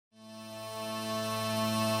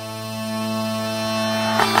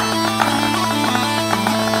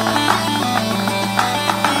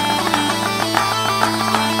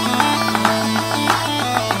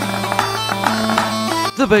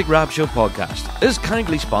Big Rab Show podcast is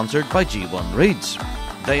kindly sponsored by G1 Reeds.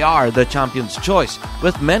 They are the champion's choice,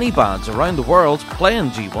 with many bands around the world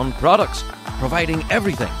playing G1 products, providing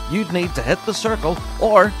everything you'd need to hit the circle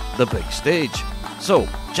or the big stage. So,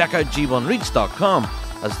 check out G1Reeds.com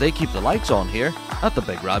as they keep the lights on here at the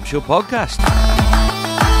Big Rab Show podcast.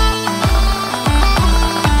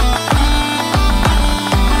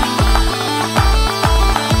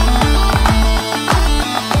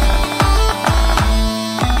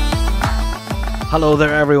 Hello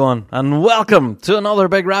there, everyone, and welcome to another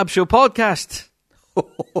Big Rab Show podcast.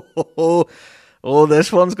 Oh,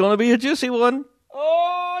 this one's going to be a juicy one.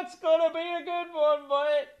 Oh, it's going to be a good one, boy.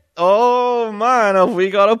 Oh, man, have we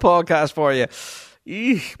got a podcast for you.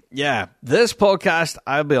 Eesh. Yeah, this podcast,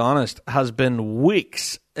 I'll be honest, has been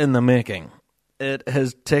weeks in the making. It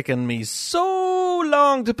has taken me so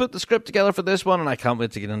long to put the script together for this one, and I can't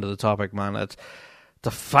wait to get into the topic, man. It's to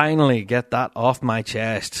finally get that off my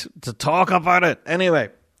chest, to talk about it. Anyway,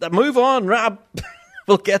 move on, Rab.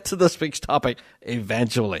 We'll get to this week's topic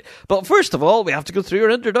eventually. But first of all, we have to go through our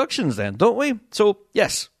introductions then, don't we? So,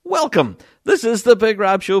 yes, welcome. This is the Big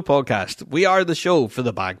Rab Show podcast. We are the show for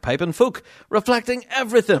the bagpipe and folk, reflecting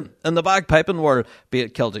everything in the bagpiping world, be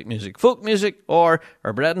it Celtic music, folk music, or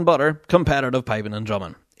our bread and butter, competitive piping and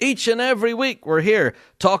drumming. Each and every week, we're here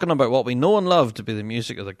talking about what we know and love to be the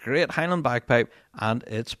music of the great Highland bagpipe and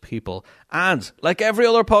its people. And like every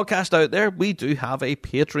other podcast out there, we do have a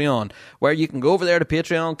Patreon where you can go over there to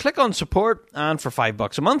Patreon, click on support, and for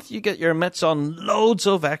 $5 a month, you get your mitts on loads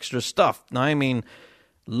of extra stuff. Now, I mean,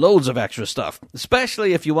 loads of extra stuff,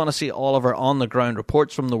 especially if you want to see all of our on-the-ground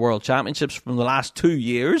reports from the World Championships from the last 2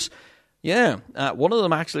 years. Yeah, one of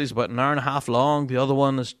them actually is about an hour and a half long. The other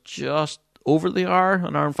one is just over the hour,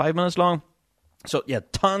 an hour and 5 minutes long. So yeah,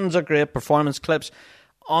 tons of great performance clips,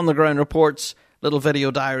 on the ground reports, little video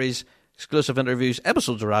diaries, exclusive interviews,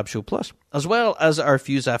 episodes of Rab Show Plus, as well as our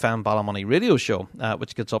Fuse FM Ballymoney radio show,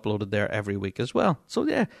 which gets uploaded there every week as well. So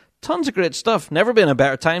yeah, tons of great stuff. Never been a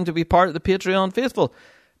better time to be part of the Patreon faithful.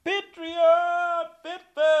 Patreon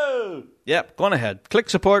faithful! Yep, go on ahead. Click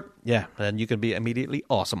support. Yeah, and you can be immediately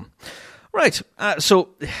awesome. Right,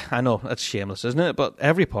 so I know that's shameless, isn't it? But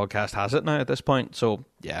every podcast has it now at this point, so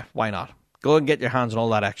yeah, why not? Go and get your hands on all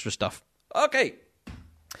that extra stuff. Okay,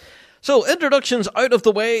 so introductions out of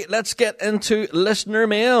the way, let's get into listener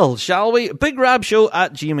mail, shall we?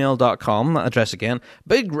 BigRabShow@gmail.com, address again,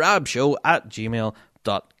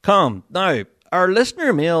 BigRabShow@gmail.com. Now, our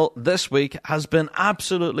listener mail this week has been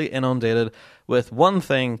absolutely inundated with one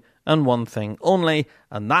thing and one thing only,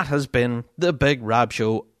 and that has been the Big Rab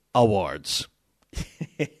Show Awards.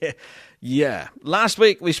 Yeah, last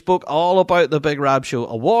week we spoke all about the Big Rab Show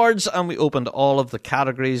Awards and we opened all of the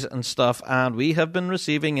categories and stuff, and we have been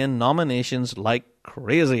receiving in nominations like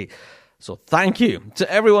crazy. So thank you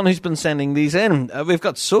to everyone who's been sending these in. We've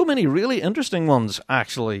got so many really interesting ones,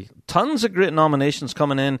 actually. Tons of great nominations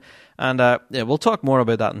coming in, and yeah, we'll talk more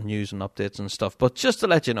about that in news and updates and stuff. But just to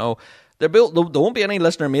let you know, there won't be any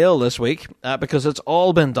listener mail this week because it's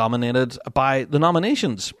all been dominated by the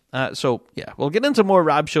nominations. So, yeah, we'll get into more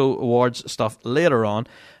Rab Show Awards stuff later on.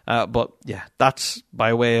 But, yeah, that's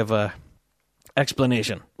by way of a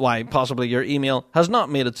explanation why possibly your email has not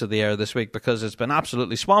made it to the air this week, because it's been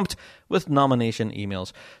absolutely swamped with nomination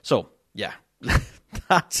emails. So, yeah,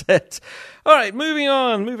 that's it. All right, moving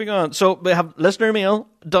on. So, we have listener mail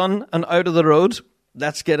done and out of the road.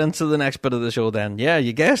 Let's get into the next bit of the show then. Yeah,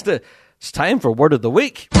 you guessed it. It's time for Word of the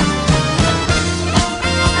Week.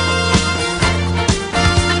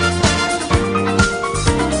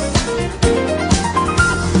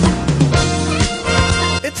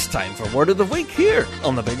 It's time for Word of the Week here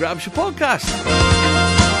on the Big Rab Show podcast.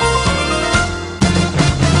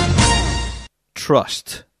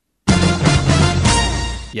 Trust.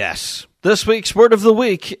 Yes, this week's Word of the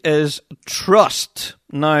Week is trust.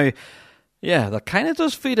 Now, yeah, that kind of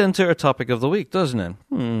does feed into our topic of the week, doesn't it?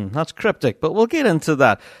 That's cryptic, but we'll get into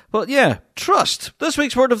that. But yeah, trust. This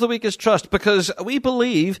week's word of the week is trust, because we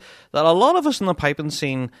believe that a lot of us in the piping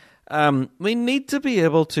scene, we need to be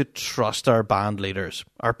able to trust our band leaders,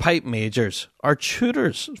 our pipe majors, our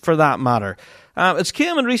tutors, for that matter. It's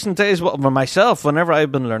came in recent days with myself, whenever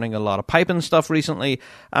I've been learning a lot of piping stuff recently,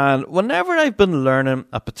 and whenever I've been learning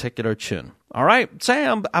a particular tune. All right, say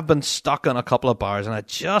I've been stuck on a couple of bars and I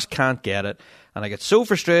just can't get it, and I get so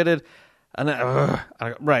frustrated, and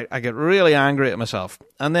I get really angry at myself,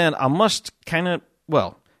 and then I must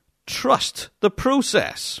trust the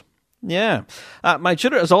process. Yeah. My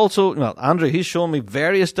tutor is also, Andrew, he's shown me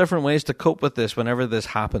various different ways to cope with this whenever this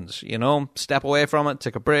happens. You know, step away from it,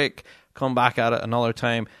 take a break, come back at it another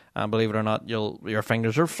time, and believe it or not, your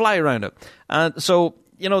fingers will fly around it. And so,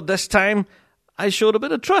 this time I showed a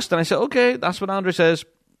bit of trust, and I said, okay, that's what Andrew says.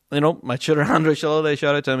 My tutor, Andrew Shilliday,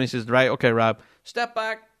 shout out to him. He says, right, okay, Rob, step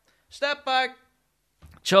back,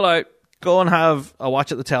 chill out, go and have a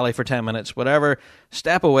watch at the telly for 10 minutes, whatever.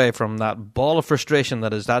 Step away from that ball of frustration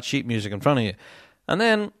that is that sheet music in front of you. And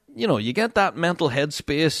then, you get that mental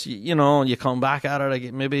headspace, you come back at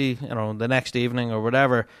it, maybe, the next evening or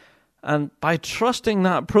whatever. And by trusting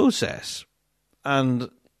that process, and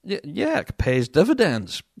it pays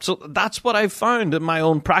dividends. So that's what I've found in my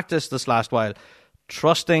own practice this last while.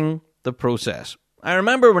 Trusting the process. I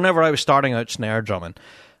remember whenever I was starting out snare drumming,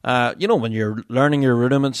 when you're learning your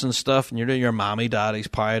rudiments and stuff, and you're doing your mommy, daddy's,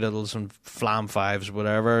 paradiddles and flam fives,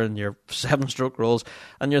 whatever, and your 7-stroke rolls,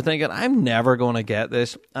 and you're thinking, I'm never going to get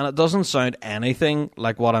this, and it doesn't sound anything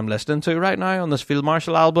like what I'm listening to right now on this Field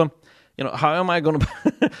Marshal album. How am I going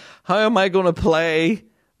to play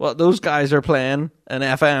what those guys are playing in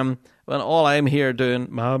FM when all I'm here doing,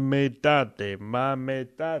 mommy, daddy,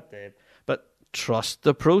 but trust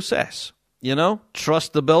the process,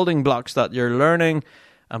 trust the building blocks that you're learning,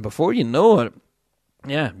 and before you know it,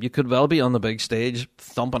 you could well be on the big stage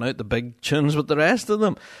thumping out the big tunes with the rest of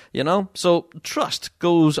them, So trust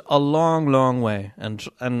goes a long, long way, and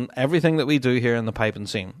everything that we do here in the piping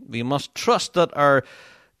scene. We must trust that our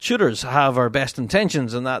tutors have our best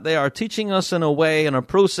intentions and that they are teaching us in a way, in a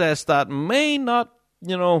process that may not,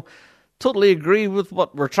 totally agree with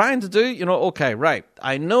what we're trying to do. Okay, right,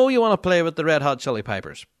 I know you want to play with the Red Hot Chili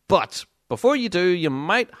Peppers, but before you do, you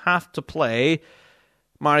might have to play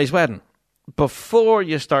Mary's Wedding before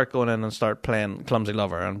you start going in and start playing Clumsy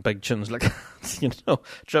Lover and big tunes like,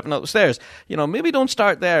 tripping up the stairs. Maybe don't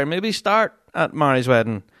start there. Maybe start at Mary's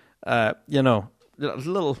Wedding. There you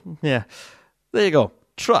go.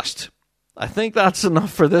 Trust. I think that's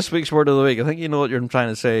enough for this week's Word of the Week. I think you know what you're trying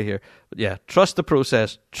to say here. But trust the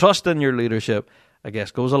process. Trust in your leadership, I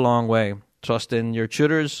guess, goes a long way. Trust in your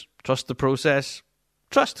tutors. Trust the process.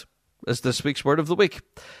 Trust is this week's Word of the Week.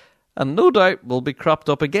 And no doubt will be cropped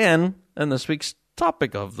up again in this week's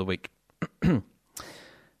Topic of the Week.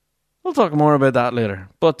 We'll talk more about that later.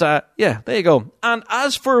 But, there you go. And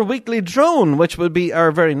as for Weekly Drone, which would be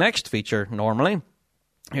our very next feature normally,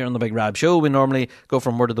 here on the Big Rab Show, we normally go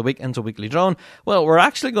from Word of the Week into Weekly Drone. Well, we're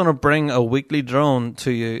actually going to bring a Weekly Drone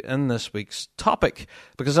to you in this week's topic.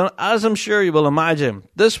 Because as I'm sure you will imagine,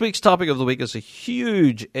 this week's Topic of the Week is a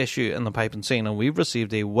huge issue in the piping scene. And we've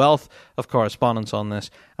received a wealth of correspondence on this.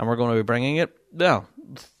 And we're going to be bringing it,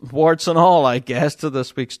 warts and all, I guess, to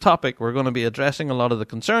this week's topic. We're going to be addressing a lot of the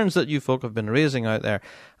concerns that you folk have been raising out there.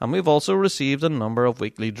 And we've also received a number of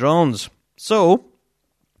Weekly Drones. So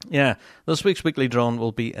this week's Weekly Drone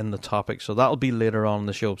will be in the topic, so that'll be later on in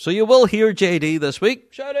the show. So you will hear JD this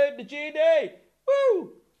week. Shout out to JD!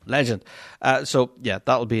 Woo! Legend.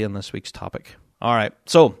 That'll be in this week's topic. All right,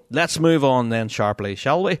 so let's move on then sharply,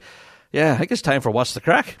 shall we? I think it's time for What's the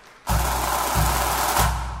Crack?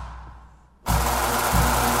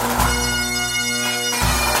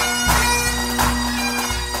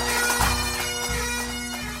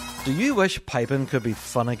 Do you wish piping could be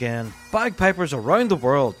fun again? Bagpipers around the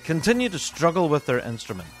world continue to struggle with their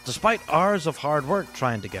instrument, despite hours of hard work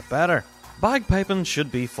trying to get better. Bagpiping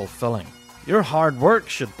should be fulfilling. Your hard work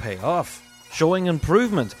should pay off, showing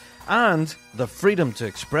improvement and the freedom to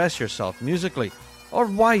express yourself musically. Or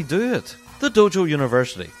why do it? The Dojo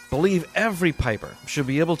University believe every piper should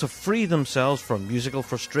be able to free themselves from musical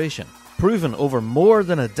frustration, proven over more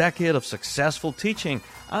than a decade of successful teaching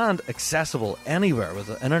and accessible anywhere with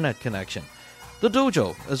an internet connection. The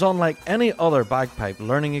Dojo is unlike any other bagpipe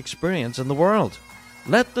learning experience in the world.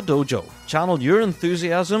 Let the Dojo channel your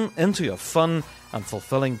enthusiasm into a fun and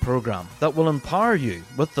fulfilling program that will empower you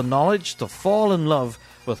with the knowledge to fall in love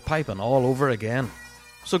with piping all over again.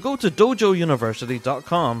 So go to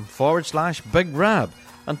dojouniversity.com/Big Rab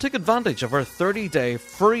and take advantage of our 30-day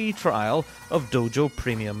free trial of Dojo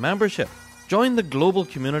Premium membership. Join the global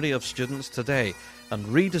community of students today and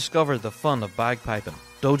rediscover the fun of bagpiping.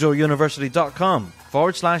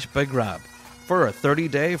 dojouniversity.com/Big Rab for a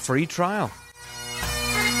 30-day free trial.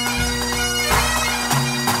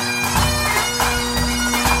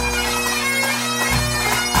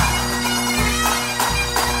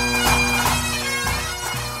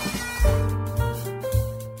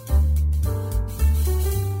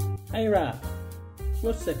 Hey Rob,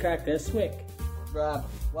 what's the crack this week? Rob,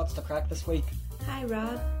 what's the crack this week? Hi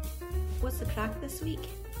Rob, what's the crack this week?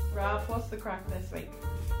 Rob, what's the crack this week?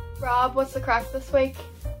 Rob, what's the crack this week?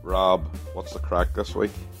 Rob, what's the crack this week?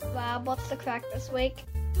 Rob, what's the crack this week?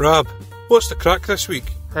 Rob, what's the crack this week?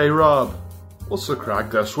 Hey Rob, what's the crack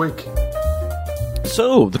this week?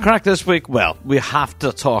 So, the crack this week, well, we have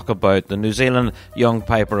to talk about the New Zealand Young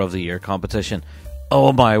Piper of the Year competition.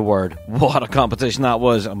 Oh my word, what a competition that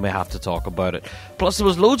was, and we have to talk about it. Plus, there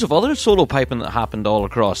was loads of other solo piping that happened all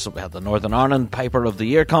across. So we had the Northern Ireland Piper of the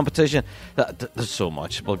Year competition. There's so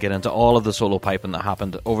much. We'll get into all of the solo piping that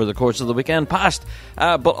happened over the course of the weekend past.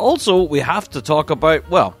 But also, we have to talk about,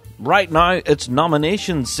 well, right now, it's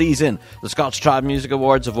nomination season. The Scots Trad Music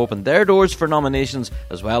Awards have opened their doors for nominations,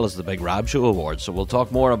 as well as the Big Rab Show Awards. So we'll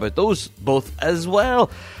talk more about those both as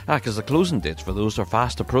well, because the closing dates for those are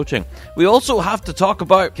fast approaching. We also have to talk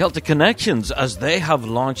about Celtic Connections, as they have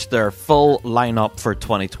launched their full lineup for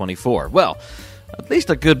 2024. Well, at least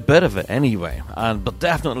a good bit of it anyway, but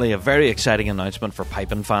definitely a very exciting announcement for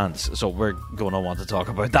piping fans, so we're going to want to talk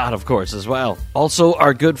about that, of course, as well. Also,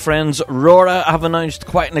 our good friends Rora have announced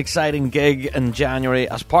quite an exciting gig in January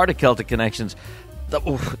as part of Celtic Connections.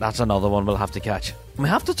 That's another one we'll have to catch. We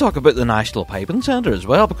have to talk about the National Piping Centre as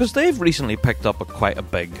well, because they've recently picked up quite a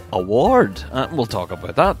big award. We'll talk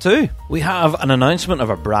about that too. We have an announcement of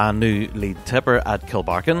a brand new lead tipper at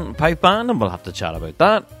Kilbarkin Pipe Band, and we'll have to chat about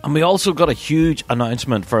that. And we also got a huge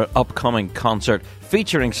announcement for an upcoming concert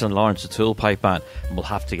featuring St Lawrence O'Toole Pipe Band, and we'll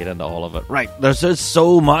have to get into all of it. Right, there's just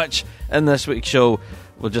so much in this week's show.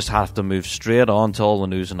 We'll just have to move straight on to all the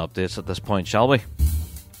news and updates at this point, shall we?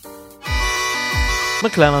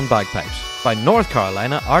 McLennan Bagpipes by North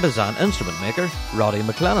Carolina artisan instrument maker Roddy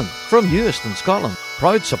McLennan from Euston, Scotland.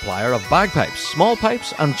 Proud supplier of bagpipes, small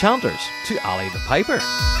pipes and chanters to Ali the Piper.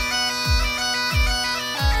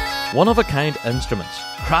 One-of-a-kind instruments,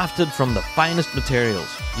 crafted from the finest materials,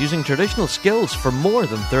 using traditional skills for more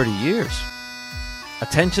than 30 years.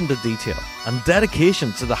 Attention to detail and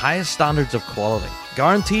dedication to the highest standards of quality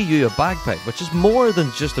guarantee you a bagpipe which is more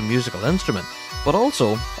than just a musical instrument, but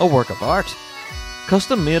also a work of art.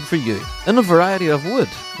 Custom made for you in a variety of wood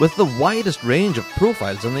with the widest range of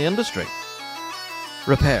profiles in the industry.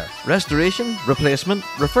 Repair, restoration, replacement,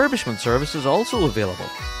 refurbishment services also available.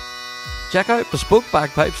 Check out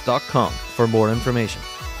bespokebagpipes.com for more information.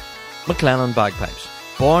 McLennan Bagpipes,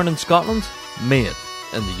 born in Scotland, made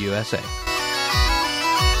in the USA.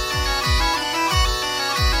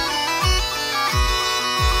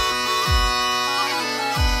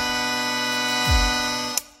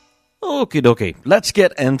 Okie dokie, let's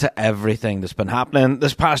get into everything that's been happening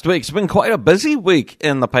this past week. It's been quite a busy week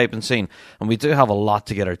in the piping scene, and we do have a lot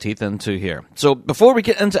to get our teeth into here. So before we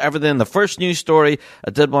get into everything, the first news story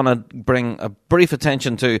I did want to bring a brief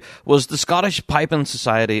attention to was the Scottish Piping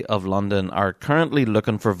Society of London are currently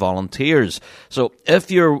looking for volunteers. So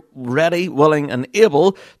if you're ready, willing and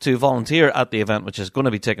able to volunteer at the event, which is going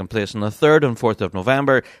to be taking place on the 3rd and 4th of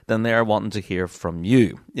November, then they're wanting to hear from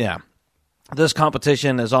you. Yeah. This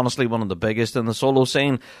competition is honestly one of the biggest in the solo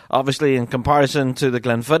scene. Obviously, in comparison to the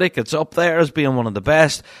Glenfiddich, it's up there as being one of the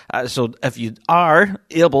best. So if you are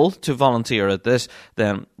able to volunteer at this,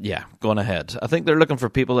 then yeah, go on ahead. I think they're looking for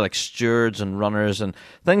people like stewards and runners and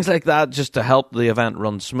things like that just to help the event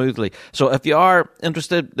run smoothly. So if you are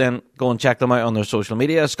interested, then go and check them out on their social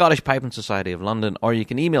media, Scottish Piping Society of London, or you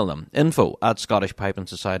can email them,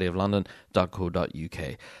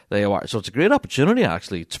 info@scottishpipingsocietyoflondon.co.uk. There you are. So it's a great opportunity,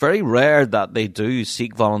 actually. It's very rare that they do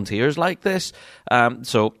seek volunteers like this.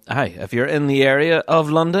 So, hey, if you're in the area of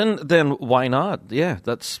London, then why not? Yeah,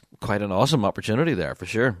 that's quite an awesome opportunity there for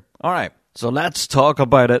sure. All right, so let's talk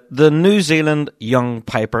about it. The New Zealand Young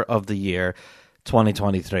Piper of the Year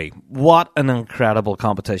 2023. What an incredible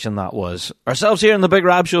competition that was. Ourselves here in the Big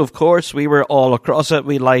Rab Show, of course, we were all across it.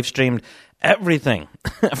 We live streamed everything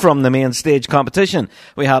from the main stage competition.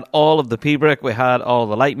 We had all of the Pibroch, we had all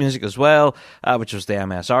the light music as well, which was the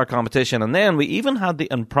MSR competition, and then we even had the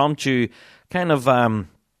impromptu kind of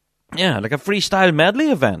like a freestyle medley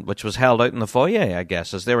event, which was held out in the foyer, I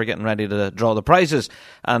guess, as they were getting ready to draw the prizes,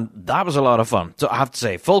 and that was a lot of fun. So I have to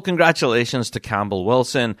say, full congratulations to Campbell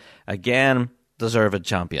Wilson. Again, deserved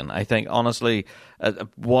champion. I think, honestly,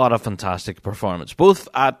 what a fantastic performance. Both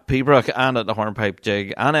at Pibroch and at the Hornpipe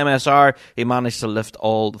Jig and MSR, he managed to lift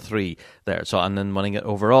all three there, so and then winning it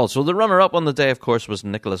overall. So the runner-up on the day, of course, was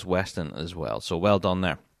Nicholas Weston as well. So well done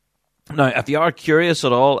there. Now, if you are curious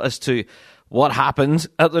at all as to what happened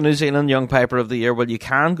at the New Zealand Young Piper of the Year, well, you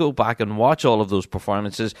can go back and watch all of those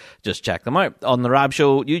performances. Just check them out on the Rab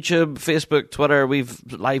Show, YouTube, Facebook, Twitter. We've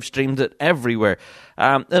live streamed it everywhere.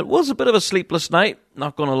 It was a bit of a sleepless night,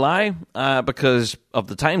 not going to lie, because of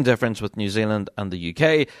the time difference with New Zealand and the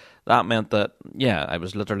UK. That meant that, yeah, I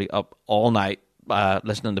was literally up all night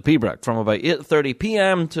listening to Pibroch from about 8:30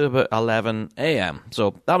 p.m. to about 11 a.m.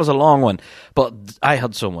 So that was a long one, but I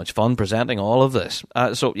had so much fun presenting all of this.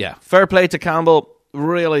 So yeah, fair play to Campbell.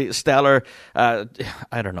 really stellar. I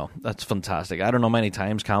don't know. That's fantastic. I don't know many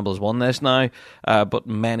times Campbell's won this now, but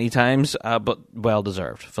many times, but well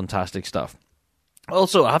deserved. Fantastic stuff.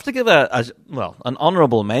 Also, I have to give an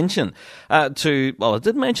honourable mention to, I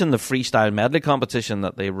did mention the freestyle medley competition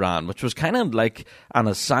that they ran, which was kind of like an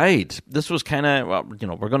aside. This was kind of,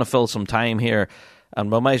 we're going to fill some time here, and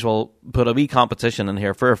we might as well put a wee competition in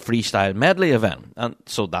here for a freestyle medley event. And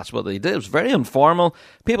so that's what they did. It was very informal.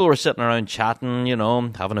 People were sitting around chatting,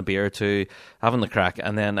 having a beer or two, having the crack,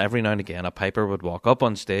 and then every now and again a piper would walk up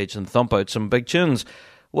on stage and thump out some big tunes.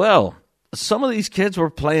 Well, some of these kids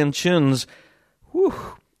were playing tunes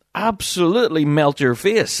absolutely melt your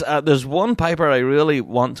face. There's one piper I really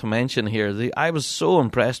want to mention here I was so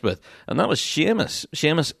impressed with, and that was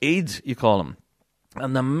Seamus Eid, you call him.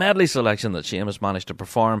 And the medley selection that Seamus managed to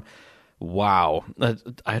perform, wow,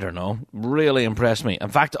 I don't know, really impressed me. In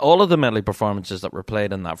fact, all of the medley performances that were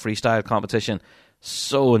played in that freestyle competition,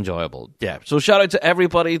 so enjoyable. Yeah, so shout out to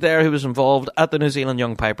everybody there who was involved at the New Zealand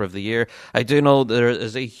Young Piper of the Year. I do know there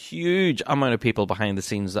is a huge amount of people behind the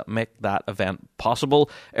scenes that make that event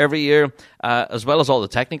possible every year, as well as all the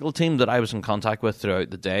technical team that I was in contact with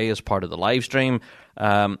throughout the day as part of the live stream.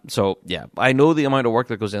 So yeah, I know the amount of work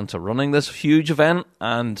that goes into running this huge event,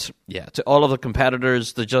 and yeah, to all of the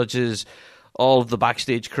competitors, the judges, all of the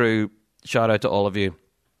backstage crew, shout out to all of you.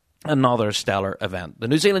 Another stellar event. The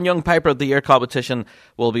New Zealand Young Piper of the Year competition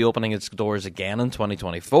will be opening its doors again in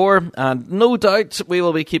 2024, and no doubt we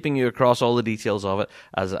will be keeping you across all the details of it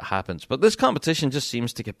as it happens. But this competition just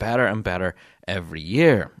seems to get better and better every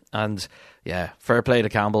year. And yeah, fair play to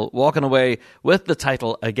Campbell, walking away with the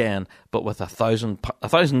title again, but with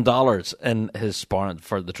 $1,000 in his sporran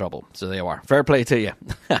for the trouble. So there you are. Fair play to you.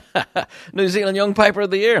 New Zealand Young Piper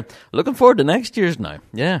of the Year. Looking forward to next year's now.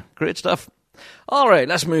 Yeah, great stuff. All right,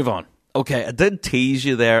 let's move on. Okay, I did tease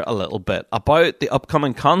you there a little bit about the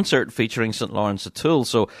upcoming concert featuring St. Lawrence O'Toole,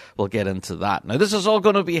 so we'll get into that. Now, this is all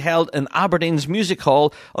going to be held in Aberdeen's Music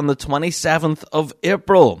Hall on the 27th of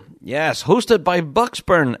April. Yes, hosted by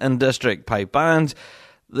Bucksburn and District Pipe Band.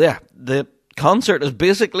 Yeah, the concert is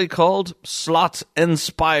basically called Slot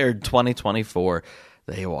Inspired 2024.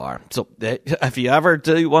 There you are. So if you ever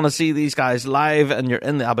do want to see these guys live and you're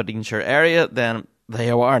in the Aberdeenshire area, then there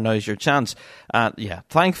you are, now's your chance. Yeah,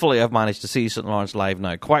 thankfully I've managed to see St. Lawrence live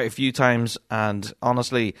now quite a few times, and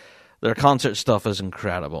honestly, their concert stuff is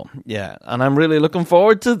incredible. Yeah, and I'm really looking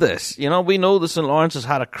forward to this. We know that St. Lawrence has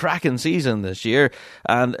had a cracking season this year,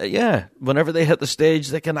 and yeah, whenever they hit the stage,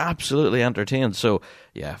 they can absolutely entertain. So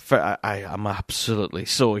yeah, I am absolutely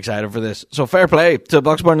so excited for this. So fair play to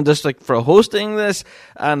Bucksburn and District for hosting this,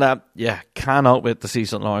 and yeah, cannot wait to see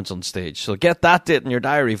St. Lawrence on stage. So get that date in your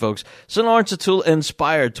diary, folks. St. Lawrence O'Toole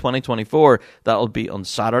Inspired 2024. That'll be on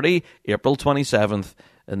Saturday, April 27th.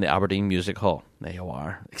 In the Aberdeen Music Hall. There you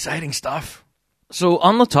are. Exciting stuff. So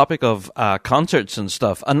on the topic of concerts and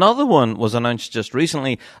stuff, another one was announced just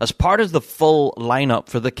recently as part of the full lineup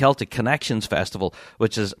for the Celtic Connections Festival,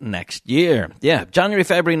 which is next year. Yeah, January,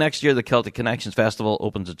 February next year, the Celtic Connections Festival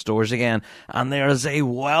opens its doors again, and there is a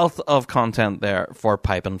wealth of content there for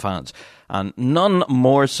piping fans, and none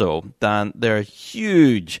more so than their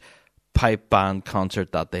huge pipe band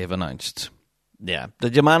concert that they've announced. Yeah,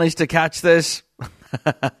 did you manage to catch this?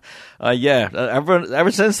 Yeah,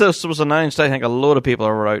 ever since this was announced, I think a load of people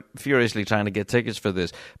are out furiously trying to get tickets for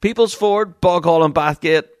this. Peoplesford, Boghall and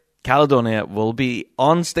Bathgate, Caledonia will be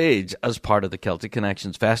on stage as part of the Celtic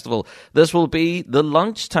Connections Festival. This will be the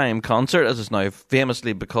lunchtime concert, as it's now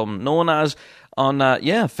famously become known as, on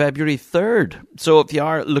February 3rd. So if you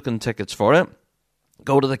are looking tickets for it,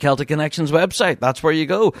 go to the Celtic Connections website. That's where you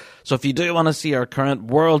go. So if you do want to see our current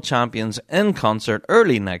world champions in concert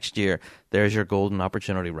early next year, there's your golden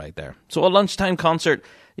opportunity right there. So a lunchtime concert,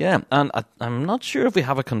 yeah, and I'm not sure if we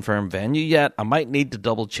have a confirmed venue yet. I might need to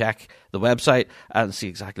double check the website and see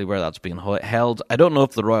exactly where that's being held. I don't know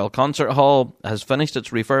if the Royal Concert Hall has finished its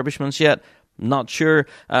refurbishments yet. Not sure,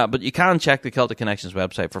 but you can check the Celtic Connections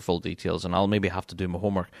website for full details, and I'll maybe have to do my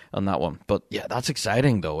homework on that one. But yeah, that's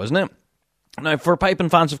exciting though, isn't it? Now, for piping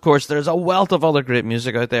fans, of course, there's a wealth of other great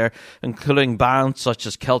music out there, including bands such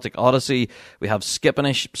as Celtic Odyssey. We have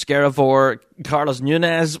Skippinish, Scaravore, Carlos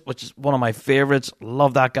Nunez, which is one of my favourites.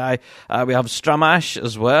 Love that guy. We have Stramash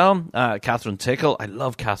as well. Catherine Tickle. I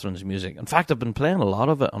love Catherine's music. In fact, I've been playing a lot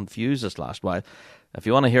of it on Fuse this last while. If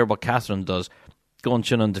you want to hear what Catherine does, go and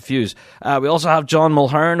tune on Diffuse. We also have John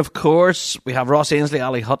Mulhern, of course. We have Ross Ainsley,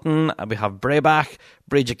 Ali Hutton. We have Braybach,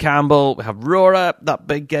 Bridget Campbell. We have Rora, that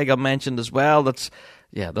big gig I mentioned as well. That's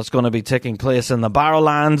going to be taking place in the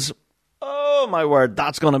Barrowlands. Oh, Oh, my word,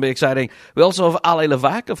 that's going to be exciting. We also have Ali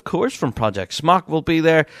Levac, of course, from Project Smock will be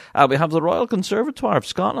there. We have the Royal Conservatoire of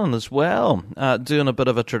Scotland as well, doing a bit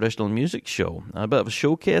of a traditional music show, a bit of a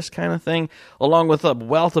showcase kind of thing, along with a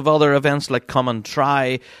wealth of other events like Come and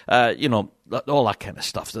Try, all that kind of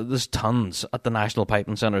stuff. There's tons at the National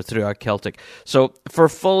Piping Centre throughout Celtic. So for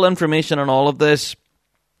full information on all of this,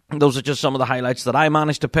 those are just some of the highlights that I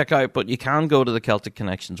managed to pick out, but you can go to the Celtic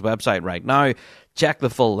Connections website right now, check the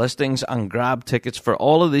full listings, and grab tickets for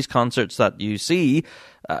all of these concerts that you see.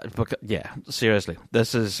 Seriously,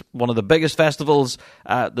 this is one of the biggest festivals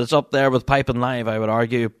that's up there with Piping Live, I would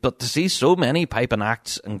argue. But to see so many piping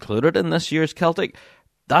acts included in this year's Celtic,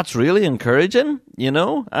 that's really encouraging,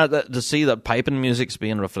 to see that piping music's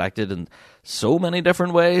being reflected in so many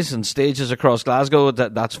different ways and stages across Glasgow.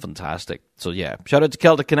 That's fantastic. So yeah, shout out to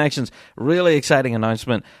Celtic Connections. Really exciting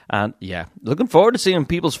announcement. And yeah, looking forward to seeing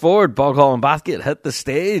People's Ford, Boghall and Bathgate hit the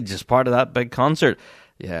stage as part of that big concert.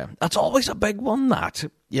 Yeah, that's always a big one, that's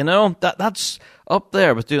up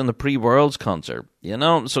there with doing the pre-Worlds concert,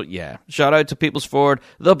 So yeah, shout out to People's Ford,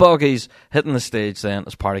 the Boggies, hitting the stage then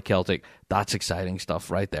as part of Celtic. That's exciting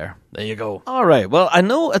stuff right there. There you go. All right, well, I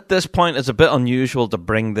know at this point it's a bit unusual to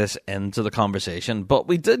bring this into the conversation, but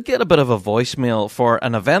we did get a bit of a voicemail for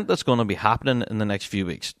an event that's going to be happening in the next few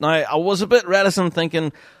weeks. Now, I was a bit reticent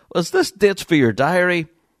thinking, was this dates for your diary?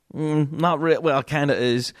 Not really. Well, kind of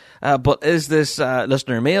is. But is this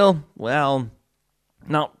listener mail? Well,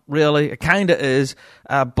 not really. It kind of is.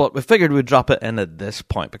 But we figured we'd drop it in at this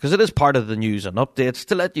point because it is part of the news and updates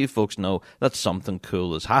to let you folks know that something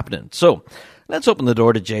cool is happening. So let's open the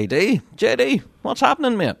door to JD. JD, what's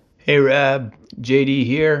happening, mate? Hey, Rab. JD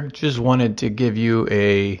here. Just wanted to give you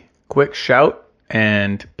a quick shout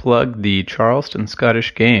and plug the Charleston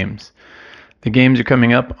Scottish Games. The games are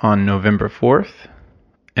coming up on November 4th.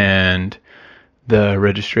 And the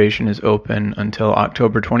registration is open until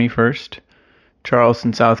October 21st.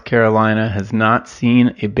 Charleston, South Carolina has not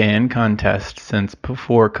seen a band contest since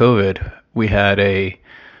before COVID. We had of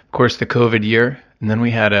course, the COVID year, and then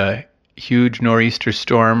we had a huge nor'easter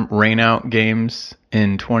storm rain out games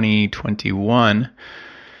in 2021.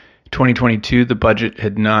 2022, the budget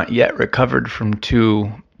had not yet recovered from 2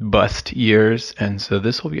 bust years, and so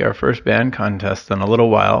this will be our first band contest in a little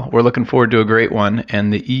while. We're looking forward to a great one,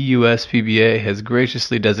 and the EUSPBA has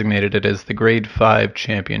graciously designated it as the Grade 5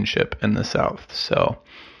 Championship in the South. So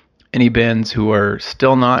any bands who are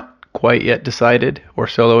still not quite yet decided or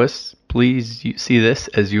soloists, please see this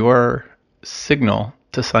as your signal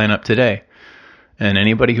to sign up today. And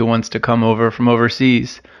anybody who wants to come over from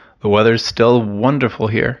overseas, the weather's still wonderful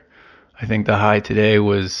here. I think the high today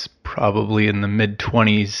was probably in the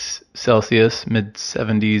mid-20s Celsius,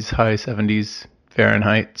 mid-70s, high 70s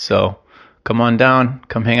Fahrenheit. So come on down,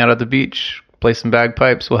 come hang out at the beach, play some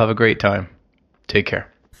bagpipes. We'll have a great time. Take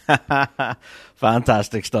care.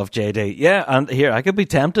 Fantastic stuff, JD. Yeah, and here, I could be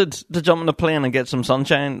tempted to jump in a plane and get some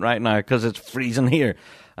sunshine right now because it's freezing here.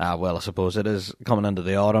 Well, I suppose it is coming into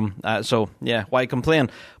the autumn. So, yeah, why complain?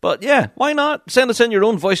 But, yeah, why not? Send us in your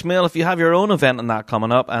own voicemail if you have your own event and that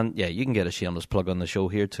coming up. And, yeah, you can get a shameless plug on the show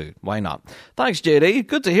here, too. Why not? Thanks, JD.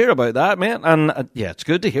 Good to hear about that, mate. And, yeah, it's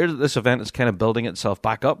good to hear that this event is kind of building itself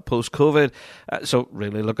back up post-COVID. So,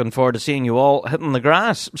 really looking forward to seeing you all hitting the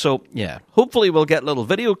grass. So, yeah, hopefully we'll get little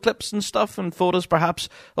video clips and stuff and photos, perhaps,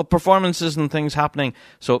 of performances and things happening.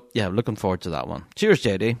 So, yeah, looking forward to that one. Cheers,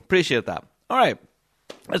 JD. Appreciate that. All right.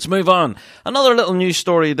 Let's move on. Another little news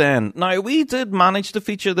story then. Now, we did manage to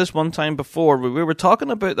feature this one time before. We were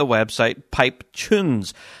talking about the website Pipe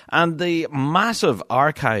Tunes and the massive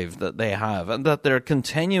archive that they have and that they're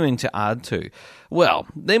continuing to add to. Well,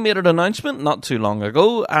 they made an announcement not too long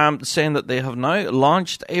ago saying that they have now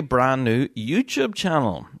launched a brand new YouTube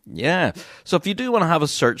channel. Yeah. So if you do want to have a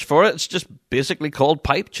search for it, it's just basically called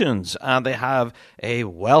Pipe Tunes. And they have a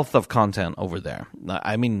wealth of content over there.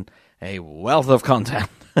 I mean, a wealth of content.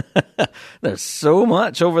 There's so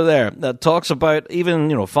much over there that talks about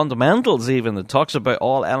even, fundamentals even, that talks about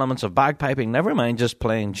all elements of bagpiping, never mind just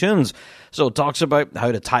playing tunes. So it talks about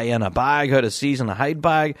how to tie in a bag, how to season a hide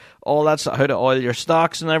bag, all that stuff, how to oil your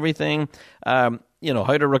stocks and everything.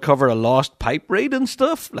 How to recover a lost pipe reed and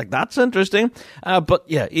stuff. Like, that's interesting. But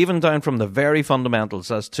yeah, even down from the very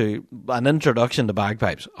fundamentals as to an introduction to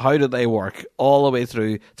bagpipes. How do they work all the way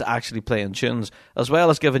through to actually playing tunes, as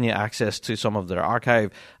well as giving you access to some of their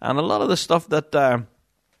archive and a lot of the stuff that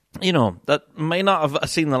that may not have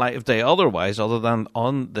seen the light of day otherwise, other than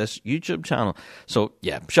on this YouTube channel. So,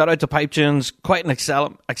 yeah, shout out to Pipe Tunes. Quite an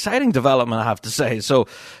exciting development, I have to say. So,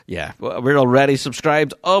 yeah, we're already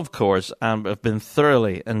subscribed, of course, and have been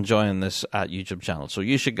thoroughly enjoying this YouTube channel. So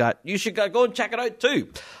you should go and check it out too.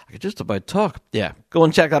 I could just about talk. Yeah, go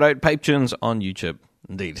and check that out, Pipe Tunes on YouTube.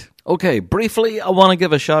 Indeed. Okay, briefly, I want to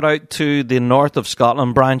give a shout out to the North of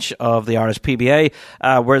Scotland branch of the RSPBA,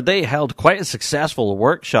 where they held quite a successful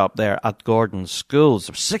workshop there at Gordon's Schools.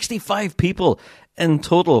 65 people in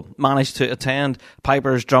total managed to attend,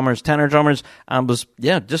 pipers, drummers, tenor drummers, and was,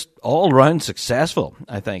 just all round successful,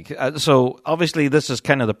 I think. So obviously this is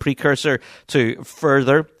kind of the precursor to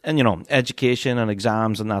further, and education and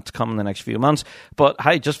exams and that to come in the next few months. But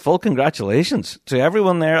hey, just full congratulations to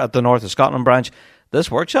everyone there at the North of Scotland branch. This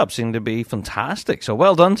workshop seemed to be fantastic. So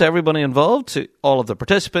well done to everybody involved, to all of the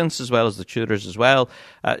participants as well as the tutors as well.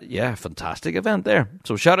 Fantastic event there.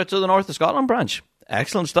 So shout out to the North of Scotland branch.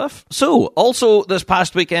 Excellent stuff. So, also this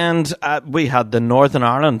past weekend, we had the Northern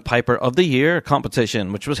Ireland Piper of the Year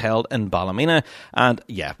competition, which was held in Ballymena. And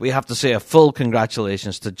we have to say a full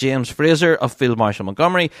congratulations to James Fraser of Field Marshal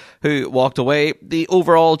Montgomery, who walked away the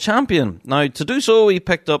overall champion. Now, to do so, he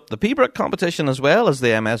picked up the Pembroke competition as well as the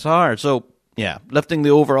MSR. So, lifting the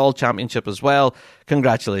overall championship as well.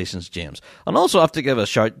 Congratulations, James. And also have to give a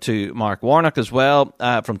shout to Mark Warnock as well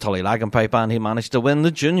from Tullylagan Pipe Band. He managed to win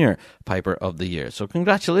the Junior Piper of the Year. So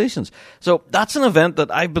congratulations. So that's an event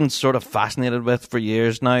that I've been sort of fascinated with for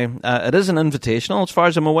years now. It is an invitational as far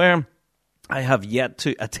as I'm aware. I have yet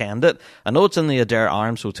to attend it. I know it's in the Adair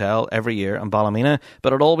Arms Hotel every year in Ballymena,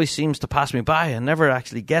 but it always seems to pass me by. I never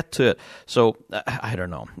actually get to it. So, I don't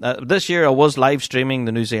know. This year I was live streaming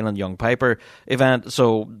the New Zealand Young Piper event,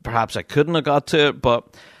 so perhaps I couldn't have got to it,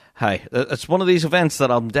 but hey, it's one of these events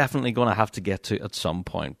that I'm definitely going to have to get to at some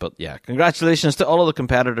point. But congratulations to all of the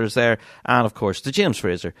competitors there, and of course to James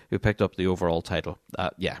Fraser, who picked up the overall title.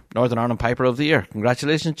 Northern Ireland Piper of the Year.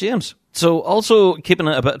 Congratulations, James. So also keeping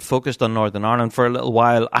it a bit focused on Northern Ireland for a little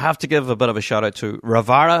while, I have to give a bit of a shout out to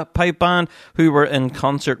Ravara Pipe Band, who were in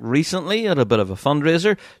concert recently at a bit of a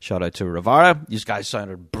fundraiser. Shout out to Ravara. These guys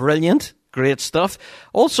sounded brilliant. Great stuff.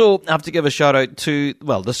 Also, I have to give a shout out to,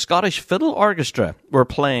 the Scottish Fiddle Orchestra were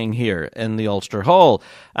playing here in the Ulster Hall.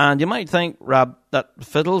 And you might think, Rab, that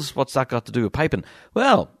fiddles, what's that got to do with piping?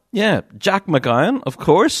 Well, Jack McGowan, of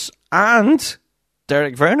course, and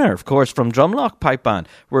Derek Werner, of course, from Drumlock Pipe Band,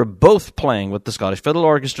 were both playing with the Scottish Fiddle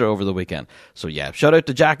Orchestra over the weekend. So shout out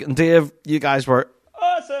to Jack and Dave. You guys were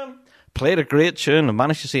awesome. Played a great tune and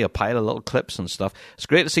managed to see a pile of little clips and stuff. It's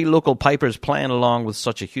great to see local pipers playing along with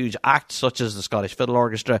such a huge act such as the Scottish Fiddle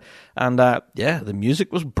Orchestra. And the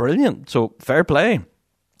music was brilliant. So fair play.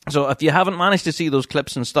 So if you haven't managed to see those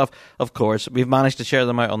clips and stuff, of course, we've managed to share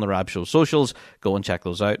them out on the Rab Show socials. Go and check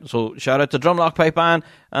those out. So shout out to Drumlock Pipe Band.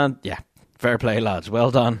 And fair play, lads.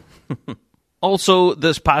 Well done. Also,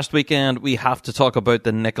 this past weekend, we have to talk about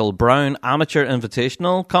the Nickel Brown Amateur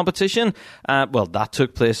Invitational competition. That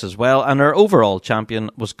took place as well. And our overall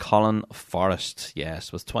champion was Colin Forrest,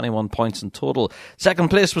 with 21 points in total. Second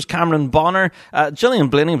place was Cameron Bonner. Gillian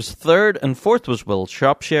Blaney was third, and fourth was Will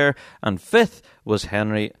Shropshire, and fifth was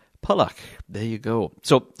Henry Pullock. There you go.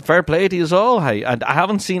 So, fair play to you all. And I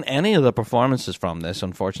haven't seen any of the performances from this,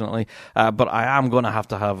 unfortunately, but I am going to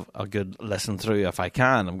have a good listen through if I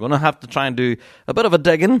can. I'm going to have to try and do a bit of a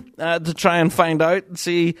digging to try and find out and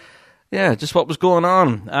see just what was going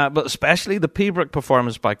on. But especially the Pembroke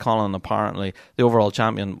performance by Colin, apparently, the overall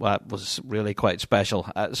champion, was really quite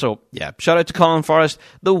special. Shout out to Colin Forrest,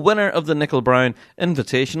 the winner of the Nickel Brown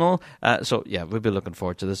Invitational. We'll be looking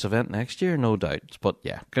forward to this event next year, no doubt. But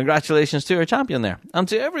congratulations to our champion there, and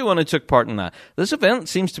to everyone who took part in that. This event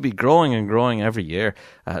seems to be growing and growing every year.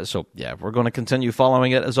 We're going to continue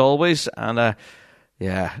following it as always, and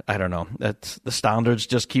I don't know. The standards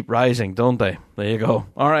just keep rising, don't they? There you go.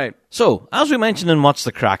 All right. So, as we mentioned in What's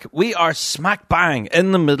the Crack, we are smack bang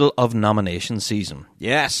in the middle of nomination season.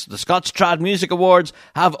 Yes, the Scots Trad Music Awards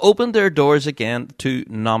have opened their doors again to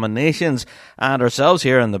nominations. And ourselves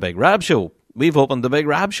here in the Big Rab Show, we've opened the Big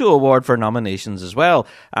Rab Show Award for nominations as well.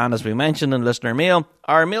 And as we mentioned in listener mail,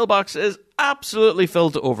 our mailbox is absolutely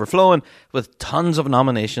filled to overflowing with tons of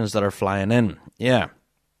nominations that are flying in.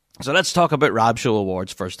 So let's talk about Rab Show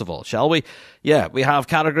Awards first of all, shall we? We have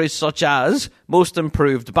categories such as Most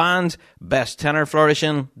Improved Band, Best Tenor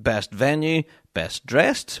Flourishing, Best Venue, Best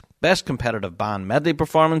Dressed, Best Competitive Band Medley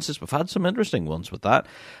Performances. We've had some interesting ones with that.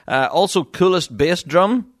 Also Coolest Bass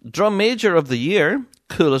Drum, Drum Major of the Year,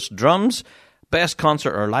 Coolest Drums, Best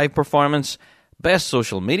Concert or Live Performance, Best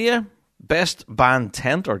Social Media, Best Band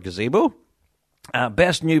Tent or Gazebo,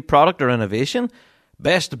 Best New Product or Innovation,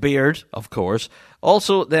 Best Beard, of course.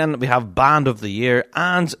 Also, then we have Band of the Year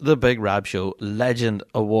and the Big Rab Show Legend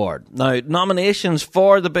Award. Now, nominations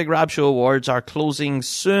for the Big Rab Show Awards are closing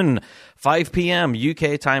soon, 5 p.m.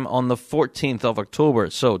 UK time on the 14th of October.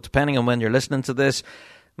 So, depending on when you're listening to this,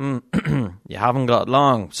 you haven't got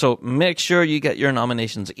long. So, make sure you get your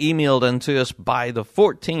nominations emailed into us by the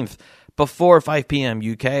 14th before 5 p.m.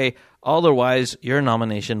 UK. Otherwise, your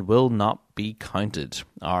nomination will not be counted.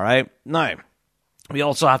 All right? Now, we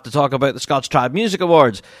also have to talk about the Scots Trad Music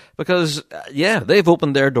Awards because, they've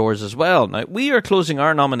opened their doors as well. Now, we are closing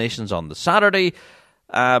our nominations on the Saturday,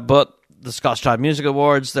 but the Scots Trad Music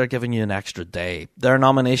Awards, they're giving you an extra day. Their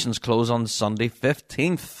nominations close on Sunday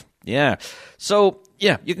 15th. Yeah. So,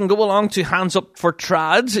 you can go along to Hands Up for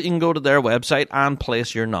Trads. You can go to their website and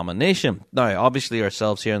place your nomination. Now, obviously,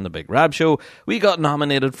 ourselves here in the Big Rab Show, we got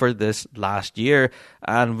nominated for this last year,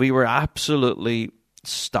 and we were absolutely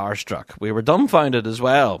starstruck. We were dumbfounded as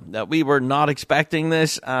well. We were not expecting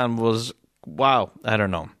this and I don't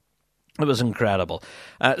know. It was incredible.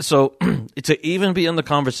 So to even be in the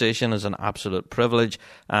conversation is an absolute privilege.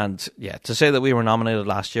 And to say that we were nominated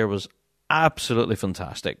last year was absolutely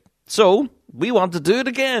fantastic. So we want to do it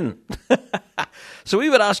again. So we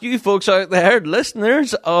would ask you folks out there,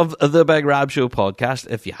 listeners of the Big Rab Show podcast,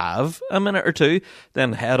 if you have a minute or two,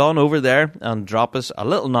 then head on over there and drop us a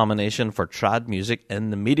little nomination for trad music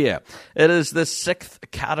in the media. It is the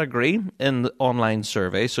 6th category in the online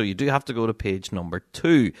survey, so you do have to go to page number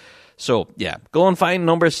 2. So, go and find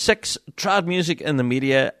number 6, trad music in the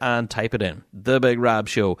media, and type it in, The Big Rab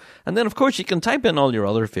Show. And then, of course, you can type in all your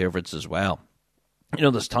other favourites as well. You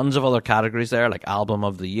know, there's tons of other categories there, like Album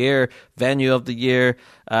of the Year, Venue of the Year.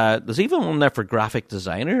 There's even one there for Graphic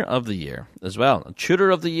Designer of the Year as well. Tutor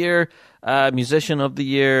of the Year, Musician of the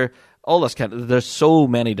Year, all this there's so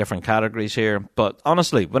many different categories here. But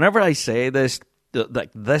honestly, whenever I say this,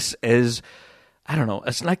 this is, I don't know,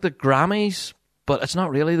 it's like the Grammys, but it's not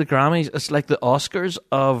really the Grammys. It's like the Oscars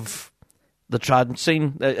of the trad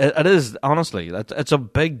scene. It is, honestly. It's a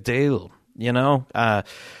big deal, you know.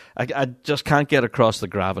 I just can't get across the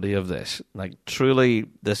gravity of this. Like, truly,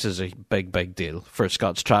 this is a big, big deal for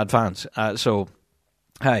Scots trad fans. So,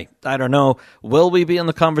 hey, I don't know. Will we be in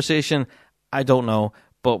the conversation? I don't know,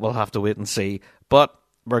 but we'll have to wait and see. But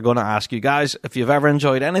we're going to ask you guys if you've ever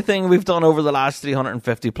enjoyed anything we've done over the last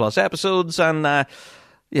 350-plus episodes. And,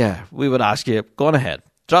 we would ask you, go on ahead.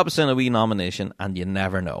 Drop us in a wee nomination, and you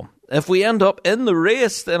never know. If we end up in the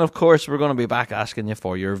race, then of course we're going to be back asking you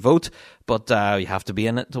for your vote. But you have to be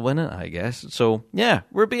in it to win it, I guess. So,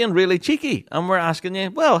 we're being really cheeky. And we're asking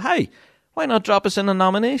you, well, hey, why not drop us in a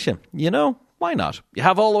nomination? You know, why not? You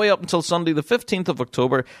have all the way up until Sunday the 15th of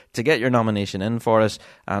October to get your nomination in for us.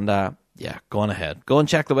 And, go on ahead. Go and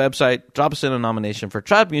check the website. Drop us in a nomination for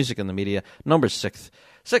Trad Music in the Media, number 6th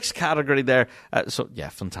category there.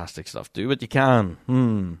 Fantastic stuff. Do what you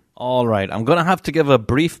can. All right. I'm going to have to give a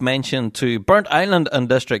brief mention to Burnt Island and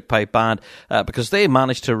District Pipe Band because they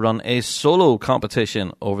managed to run a solo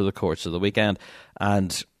competition over the course of the weekend.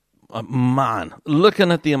 And man,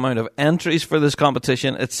 looking at the amount of entries for this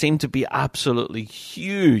competition, it seemed to be absolutely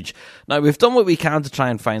huge. Now, we've done what we can to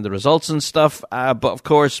try and find the results and stuff, but of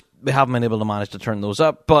course, we haven't been able to manage to turn those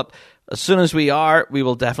up. But as soon as we are, we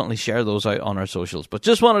will definitely share those out on our socials. But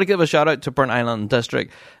just wanted to give a shout out to Burnt Island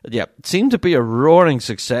District. It seemed to be a roaring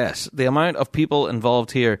success. The amount of people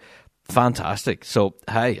involved here, fantastic. So,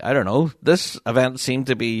 hey, I don't know. This event seemed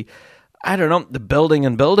to be, the building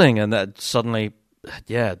and building. And that suddenly,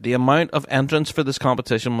 the amount of entrants for this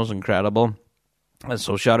competition was incredible. And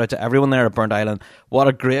so shout out to everyone there at Burnt Island. What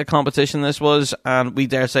a great competition this was. And we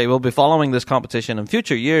dare say we'll be following this competition in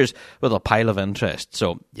future years with a pile of interest.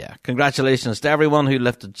 So, congratulations to everyone who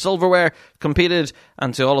lifted silverware, competed,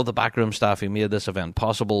 and to all of the backroom staff who made this event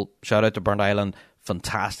possible. Shout out to Burnt Island.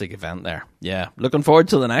 Fantastic event there. Looking forward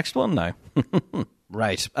to the next one now.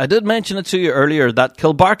 Right. I did mention it to you earlier that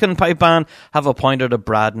Kilbarcan Pipe Band have appointed a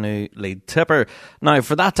brand new lead tipper. Now,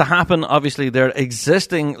 for that to happen, obviously their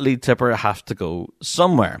existing lead tipper has to go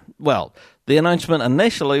somewhere. Well, the announcement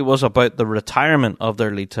initially was about the retirement of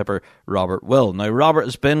their lead tipper, Robert Will. Now, Robert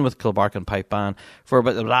has been with Kilbarcan Pipe Band for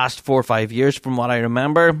about the last 4 or 5 years, from what I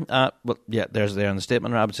remember. There's there in the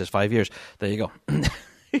statement, Rob, it says 5 years. There you go.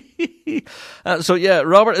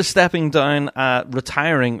 Robert is stepping down,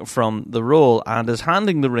 retiring from the role, and is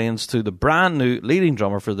handing the reins to the brand new leading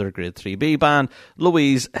drummer for their Grade 3B band,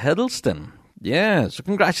 Louise Hiddleston. Yeah, so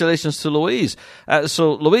congratulations to Louise.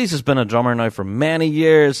 So Louise has been a drummer now for many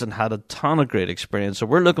years and had a ton of great experience. So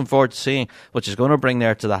we're looking forward to seeing what she's going to bring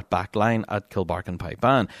there to that back line at Kilbarchan Pipe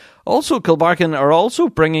Band. Also, Kilbarchan are also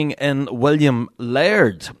bringing in William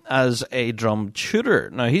Laird as a drum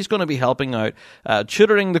tutor. Now, he's going to be helping out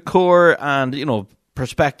tutoring the corps and,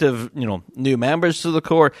 prospective, new members to the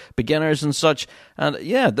corps, beginners and such. And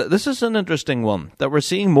yeah, this is an interesting one that we're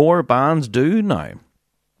seeing more bands do now.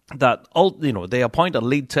 That they appoint a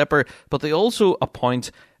lead tipper, but they also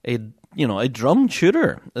appoint a drum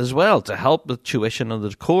tutor as well to help with tuition of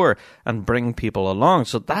the corps and bring people along.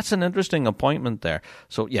 So that's an interesting appointment there.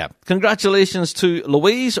 So yeah, congratulations to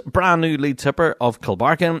Louise, brand new lead tipper of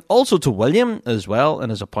Kilbarchan. Also to William as well in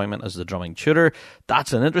his appointment as the drumming tutor.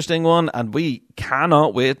 That's an interesting one, and we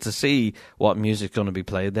cannot wait to see what music's going to be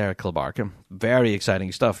played there at Kilbarchan. Very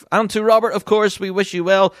exciting stuff. And to Robert, of course, we wish you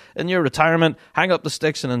well in your retirement. Hang up the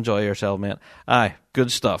sticks and enjoy yourself, mate. Aye,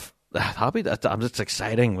 good stuff. Happy that it's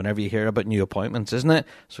exciting whenever you hear about new appointments, isn't it?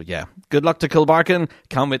 So yeah, good luck to Kilbarchan.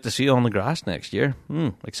 Can't wait to see you on the grass next year.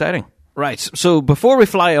 Exciting. Right, so before we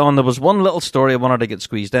fly on, there was one little story I wanted to get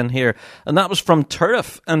squeezed in here, and that was from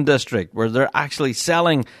Turriff in District, where they're actually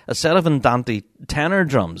selling a set of Andante tenor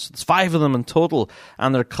drums. It's 5 of them in total,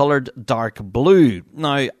 and they're coloured dark blue.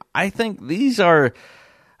 Now, I think these are,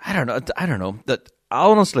 I don't know, that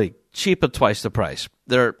honestly, cheap at twice the price.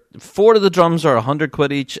 4 of the drums are 100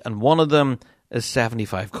 quid each, and one of them is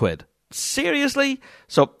 75 quid. Seriously?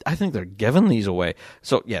 So I think they're giving these away.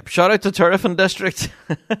 So yeah, shout out to Turriff and District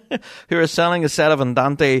who are selling a set of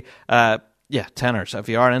Andante tenors. If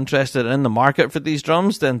you are interested in the market for these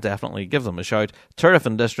drums, then definitely give them a shout. Turriff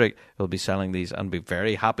and District will be selling these and be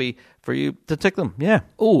very happy for you to take them. Yeah.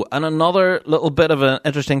 Oh, and another little bit of an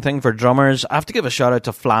interesting thing for drummers, I have to give a shout out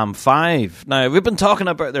to Flam 5. Now, we've been talking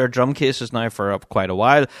about their drum cases now for quite a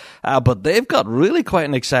while, but they've got really quite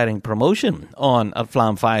an exciting promotion on at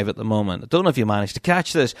Flam 5 at the moment. I don't know if you managed to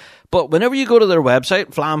catch this, but whenever you go to their website,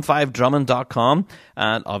 flam5drumming.com,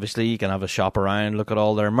 and obviously you can have a shop around, look at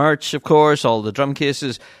all their merch, of course, all the drum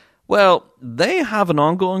cases. Well, they have an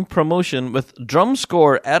ongoing promotion with Drum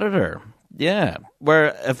Score Editor. Yeah,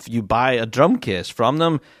 where if you buy a drum case from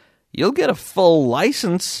them, you'll get a full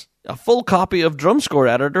license, a full copy of Drum Score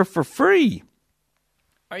Editor for free.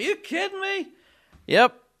 Are you kidding me?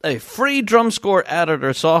 Yep, a free Drum Score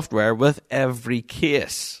Editor software with every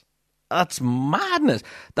case. That's madness.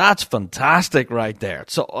 That's fantastic right there.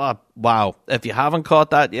 So, wow. If you haven't caught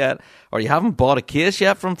that yet, or you haven't bought a case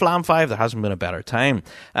yet from Flam 5, there hasn't been a better time.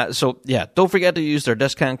 So, yeah, don't forget to use their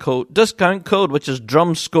discount code, which is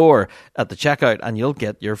Drum Score at the checkout, and you'll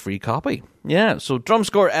get your free copy. Yeah, so Drum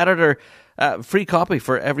Score Editor, free copy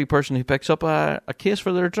for every person who picks up a case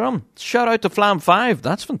for their drum. Shout out to Flam 5.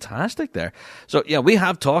 That's fantastic there. So, yeah, we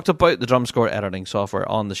have talked about the Drum Score editing software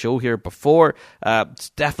on the show here before. It's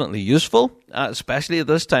definitely useful, especially at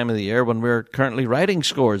this time of the year when we're currently writing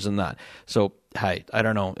scores and that. So, hey, I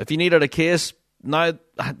don't know. If you needed a case, now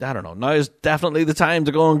is definitely the time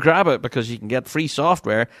to go and grab it, because you can get free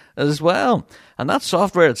software as well. And that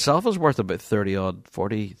software itself is worth about 40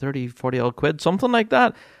 odd quid, something like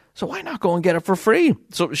that. So why not go and get it for free?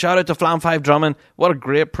 So shout out to Flam 5 Drumming. What a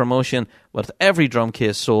great promotion. With every drum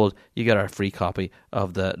case sold, you get our free copy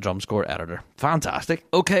of the Drum Score Editor. Fantastic.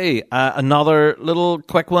 Okay, another little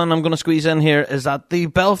quick one I'm going to squeeze in here is that the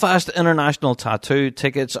Belfast International Tattoo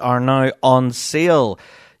tickets are now on sale.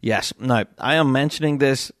 Yes, now I am mentioning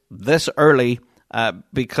this early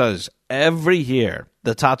because every year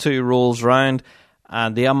the tattoo rolls round,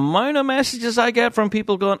 and the amount of messages I get from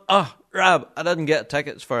people going, "Oh, Rob, I didn't get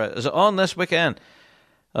tickets for it. Is it on this weekend?"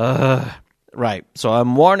 Right, so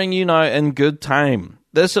I'm warning you now in good time.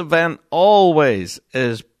 This event always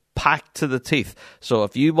is packed to the teeth. So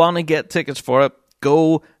if you want to get tickets for it,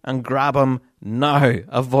 go and grab them now.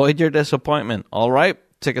 Avoid your disappointment, all right?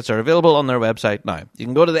 Tickets are available on their website now. You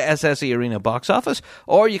can go to the SSE Arena box office,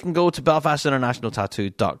 or you can go to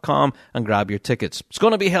belfastinternationaltattoo.com and grab your tickets. It's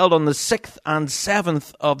going to be held on the 6th and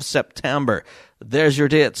 7th of September. There's your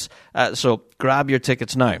dates. So grab your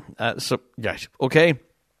tickets now. Okay.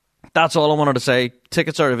 That's all I wanted to say.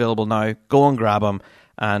 Tickets are available now. Go and grab them.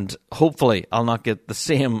 And hopefully I'll not get the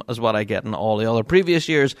same as what I get in all the other previous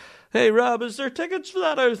years. Hey, Rob, is there tickets for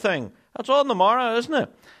that other thing? That's on tomorrow, isn't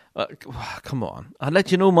it? Come on. I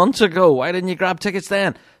let you know months ago. Why didn't you grab tickets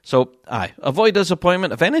then? So, avoid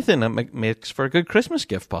disappointment. If anything, it makes for a good Christmas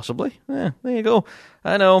gift, possibly. Yeah, there you go.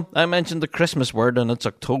 I know, I mentioned the Christmas word and it's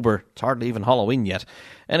October. It's hardly even Halloween yet.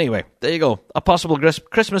 Anyway, there you go. A possible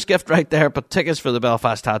Christmas gift right there, but tickets for the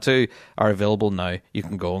Belfast Tattoo are available now. You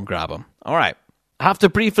can go and grab them. All right. I have to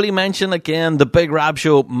briefly mention again the Big Rab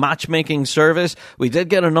Show matchmaking service. We did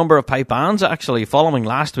get a number of pipe bands actually following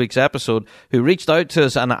last week's episode who reached out to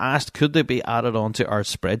us and asked could they be added onto our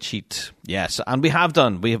spreadsheet. Yes, and we have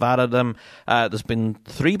done. We have added them. There's been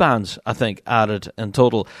 3 bands, I think, added in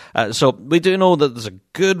total. So we do know that there's a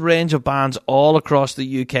good range of bands all across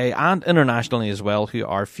the UK and internationally as well who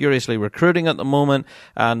are furiously recruiting at the moment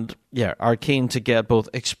and are keen to get both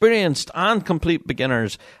experienced and complete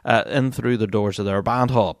beginners in through the doors of their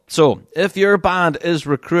band hall. So if your band is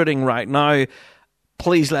recruiting right now,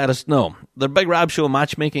 please let us know. The Big Rab Show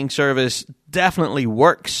matchmaking service definitely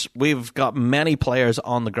works. We've got many players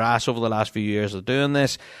on the grass over the last few years of doing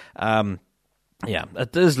this.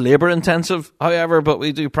 It is labour intensive, however, but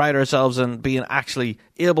we do pride ourselves in being actually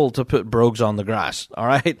able to put brogues on the grass. All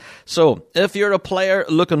right. So if you're a player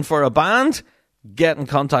looking for a band, get in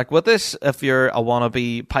contact with us. If you're a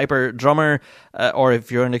wannabe piper, drummer, or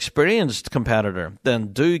if you're an experienced competitor, then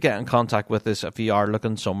do get in contact with us if you are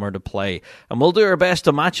looking somewhere to play. And we'll do our best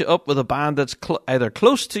to match it up with a band that's either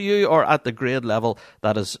close to you or at the grade level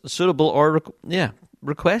that is suitable or,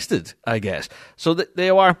 requested, I guess. So there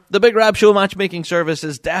you are. The Big Rab Show matchmaking service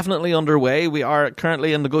is definitely underway. We are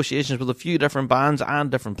currently in negotiations with a few different bands and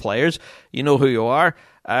different players. You know who you are.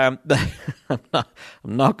 I'm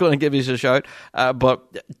not going to give you a shout,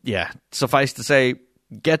 but suffice to say,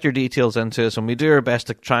 get your details into us, and we do our best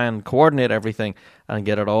to try and coordinate everything and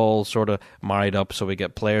get it all sort of married up so we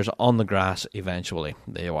get players on the grass eventually.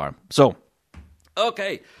 There you are. So,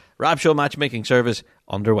 okay, Rab Show matchmaking service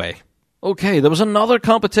underway. Okay, there was another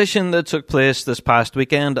competition that took place this past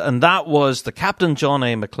weekend, and that was the Captain John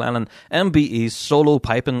A. McClellan MBE solo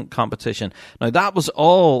piping competition. Now, that was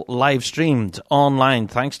all live streamed online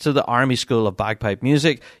thanks to the Army School of Bagpipe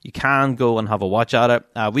Music. You can go and have a watch at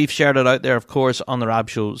it. We've shared it out there, of course, on the Rab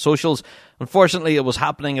Show socials. Unfortunately, it was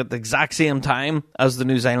happening at the exact same time as the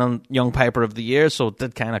New Zealand Young Piper of the Year, so it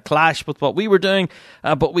did kind of clash with what we were doing,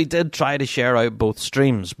 but we did try to share out both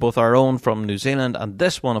streams, both our own from New Zealand and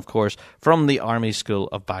this one, of course, from the Army School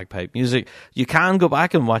of Bagpipe Music. You can go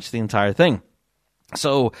back and watch the entire thing.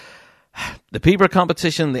 So, the Peeper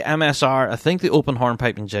competition, the MSR, I think the Open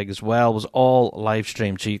Hornpipe and Jig as well, was all live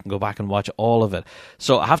streamed, so you can go back and watch all of it.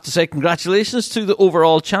 So I have to say congratulations to the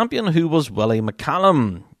overall champion, who was Willie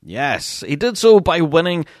McCallum. Yes, he did so by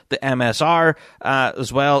winning the MSR,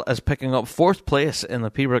 as well as picking up 4th place in the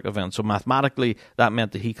Peabrook event. So mathematically, that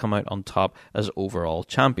meant that he come out on top as overall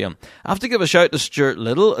champion. I have to give a shout to Stuart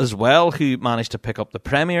Little as well, who managed to pick up the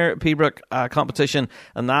Premier Peabrook competition,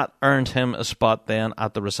 and that earned him a spot then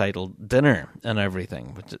at the recital dinner and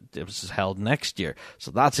everything, which it was held next year. So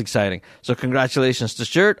that's exciting. So congratulations to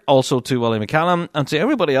Stuart, also to Willie McCallum, and to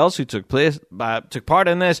everybody else who took part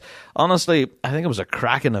in this. Honestly, I think it was a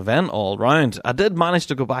cracking event all round. I did manage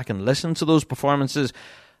to go back and listen to those performances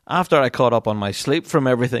after I caught up on my sleep from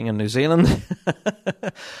everything in New Zealand.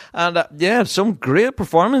 And some great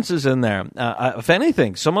performances in there. If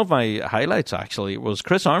anything, some of my highlights actually was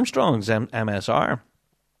Chris Armstrong's MSR.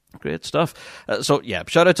 Great stuff.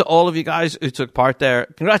 Shout out to all of you guys who took part there.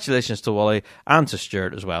 Congratulations to Wally and to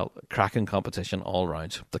Stuart as well. Cracking competition all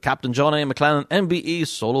round. The Captain John A. McClellan MBE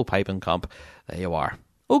solo piping comp. There you are.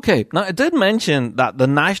 Okay, now I did mention that the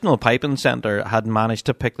National Piping Centre had managed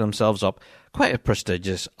to pick themselves up quite a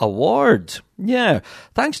prestigious award. Yeah,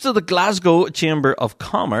 thanks to the Glasgow Chamber of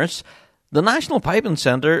Commerce, the National Piping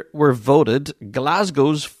Centre were voted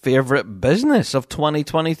Glasgow's favourite business of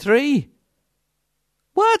 2023.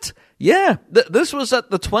 What? Yeah, this was at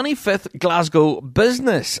the 25th Glasgow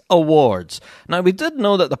Business Awards. Now, we did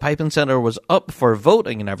know that the Piping Centre was up for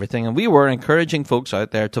voting and everything, and we were encouraging folks out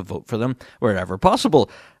there to vote for them wherever possible.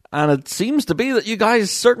 And it seems to be that you guys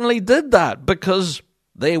certainly did that, because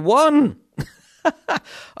they won.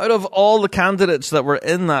 Out of all the candidates that were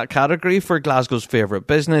in that category for Glasgow's favourite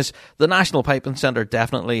business, the National Piping Centre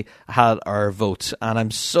definitely had our vote, and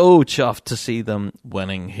I'm so chuffed to see them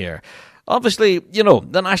winning here. Obviously,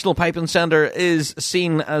 the National Piping Centre is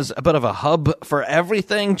seen as a bit of a hub for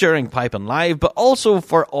everything during Piping Live, but also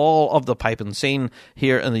for all of the piping scene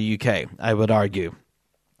here in the UK, I would argue.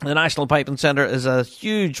 The National Piping Centre is a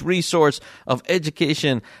huge resource of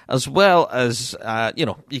education, as well as,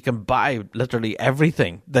 you can buy literally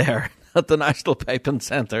everything there at the National Piping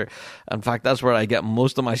Centre. In fact, that's where I get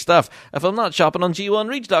most of my stuff if I'm not shopping on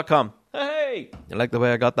G1Reach.com. Hey, you like the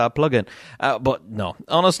way I got that plug in? But no,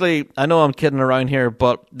 honestly, I know I'm kidding around here,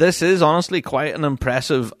 but this is honestly quite an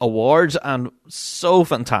impressive award, and so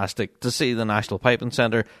fantastic to see the National Piping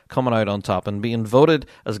Centre coming out on top and being voted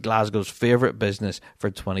as Glasgow's favourite business for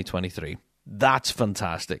 2023. That's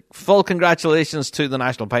fantastic. Full congratulations to the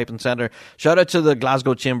National Piping Centre. Shout out to the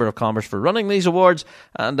Glasgow Chamber of Commerce for running these awards.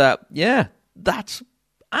 And that's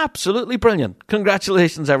absolutely brilliant.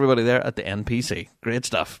 Congratulations, everybody there at the NPC. Great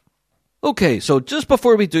stuff. Okay, so just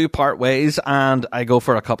before we do part ways and I go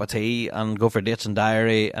for a cup of tea and go for dates and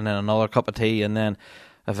diary and then another cup of tea and then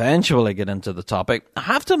eventually get into the topic, I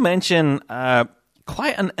have to mention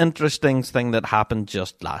quite an interesting thing that happened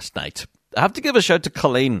just last night. I have to give a shout to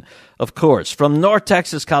Colleen, of course, from North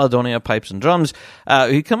Texas Caledonia Pipes and Drums,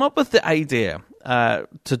 who came up with the idea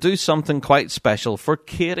to do something quite special for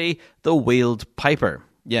Katie the Wheeled Piper.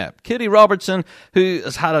 Yeah, Katie Robertson, who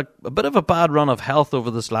has had a bit of a bad run of health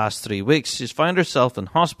over this last 3 weeks. She's found herself in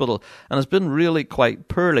hospital and has been really quite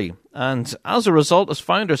poorly. And as a result, has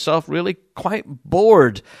found herself really quite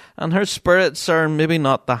bored. And her spirits are maybe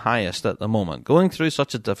not the highest at the moment, going through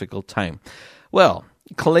such a difficult time. Well,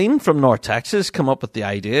 Colleen from North Texas came up with the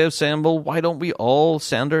idea of saying, well, why don't we all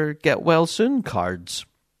send her get well soon cards?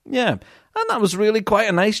 Yeah. And that was really quite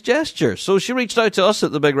a nice gesture. So she reached out to us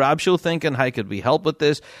at the Big Rab Show thinking, how could we help with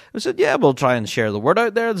this? We said, yeah, we'll try and share the word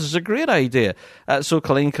out there. This is a great idea. So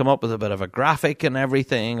Colleen came up with a bit of a graphic and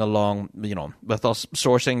everything along, with us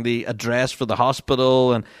sourcing the address for the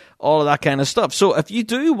hospital and all of that kind of stuff. So if you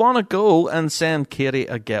do want to go and send Katie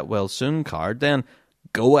a get well soon card, then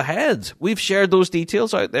go ahead. We've shared those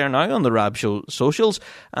details out there now on the Rab Show socials.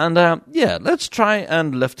 And let's try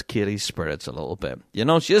and lift Katie's spirits a little bit.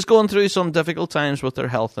 She is going through some difficult times with her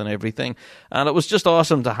health and everything. And it was just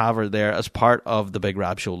awesome to have her there as part of the Big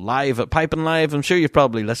Rab Show live at Piping Live. I'm sure you've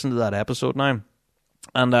probably listened to that episode now.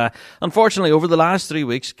 And unfortunately, over the last 3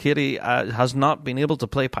 weeks, Katie has not been able to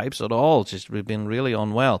play pipes at all. She's been really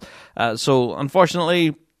unwell. So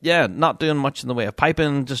unfortunately, not doing much in the way of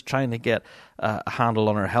piping, just trying to get a handle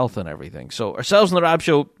on her health and everything. So ourselves in the Rab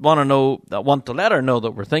Show want to let her know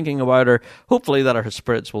that we're thinking about her. Hopefully that her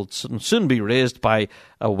spirits will soon be raised by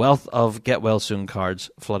a wealth of get well soon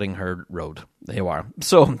cards flooding her road. There you are.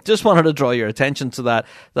 So just wanted to draw your attention to that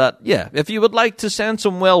if you would like to send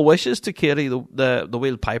some well wishes to Katie the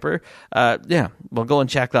Wheeled Piper, we'll go and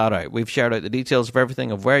check that out. We've shared out the details of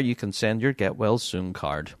everything of where you can send your get well soon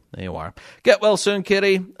card. There you are. Get well soon,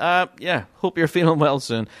 Katie. Hope you're feeling well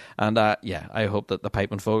soon. And I hope that the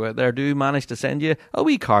piping folk out there do manage to send you a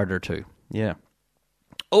wee card or two. Yeah.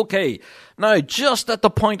 Okay, now just at the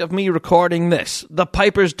point of me recording this, the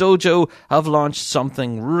Piper's Dojo have launched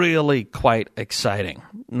something really quite exciting.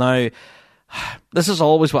 Now, this is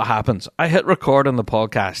always what happens. I hit record on the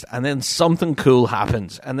podcast and then something cool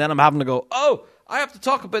happens and then I'm having to go, I have to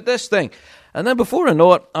talk about this thing. And then before I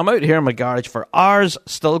know it, I'm out here in my garage for hours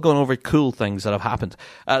still going over cool things that have happened.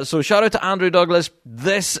 So shout out to Andrew Douglas.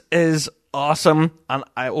 This is awesome. And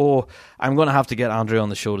I'm going to have to get Andrew on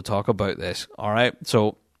the show to talk about this. All right.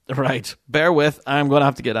 So, bear with. I'm going to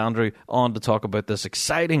have to get Andrew on to talk about this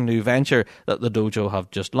exciting new venture that the dojo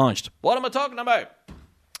have just launched. What am I talking about?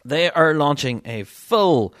 They are launching a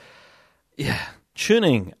full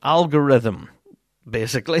tuning algorithm.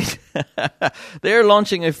 Basically, they're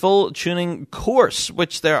launching a full tuning course,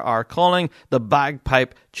 which they are calling the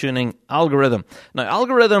Bagpipe Tuning Algorithm. Now,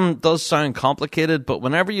 algorithm does sound complicated, but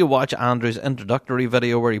whenever you watch Andrew's introductory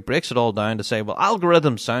video where he breaks it all down to say, well,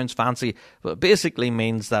 algorithm sounds fancy, but it basically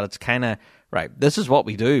means that it's kind of, this is what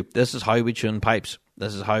we do. This is how we tune pipes.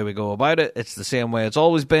 This is how we go about it. It's the same way it's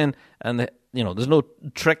always been, and, there's no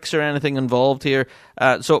tricks or anything involved here.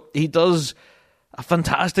 So he does a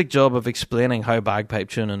fantastic job of explaining how bagpipe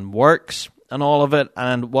tuning works and all of it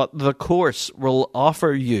and what the course will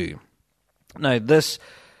offer you. Now, this,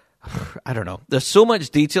 I don't know, there's so much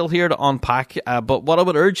detail here to unpack, but what I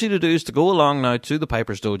would urge you to do is to go along now to the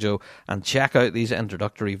Piper's Dojo and check out these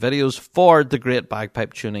introductory videos for the Great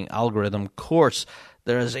Bagpipe Tuning Algorithm course.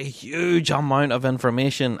 There is a huge amount of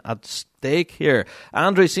information at stake here.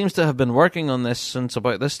 Andrew seems to have been working on this since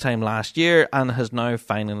about this time last year and has now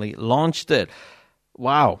finally launched it.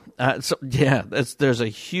 Wow. There's a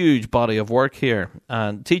huge body of work here.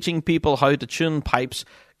 And teaching people how to tune pipes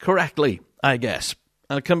correctly, I guess.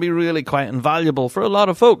 And it can be really quite invaluable for a lot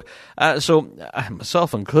of folk. So,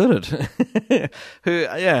 myself included,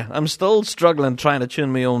 I'm still struggling trying to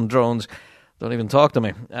tune my own drones. Don't even talk to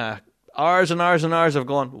me. Hours and hours and hours of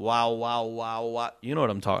going, wow. You know what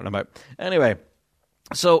I'm talking about. Anyway.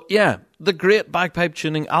 So, the Great Bagpipe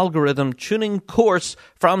Tuning Algorithm tuning course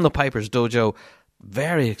from the Piper's Dojo.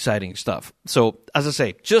 Very exciting stuff. So, as I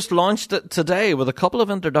say, just launched it today with a couple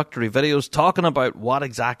of introductory videos talking about what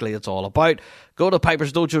exactly it's all about. Go to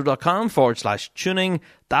pipersdojo.com/tuning.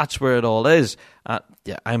 That's where it all is.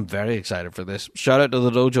 I'm very excited for this. Shout out to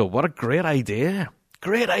the dojo. What a great idea.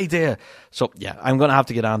 Great idea. So, yeah, I'm going to have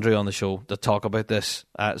to get Andrew on the show to talk about this.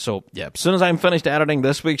 So, yeah, as soon as I'm finished editing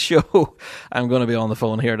this week's show, I'm going to be on the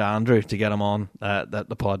phone here to Andrew to get him on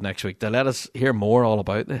the pod next week to let us hear more all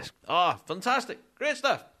about this. Oh, fantastic. Great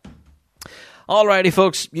stuff. Alrighty,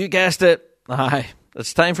 folks, you guessed it. Aye,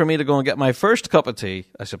 it's time for me to go and get my first cup of tea,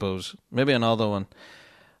 I suppose. Maybe another one.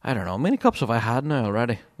 I don't know. How many cups have I had now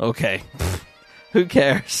already? Okay. Who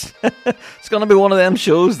cares? It's going to be one of them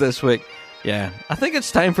shows this week. Yeah, I think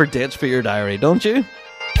it's time for Dates for Your Diary, don't you?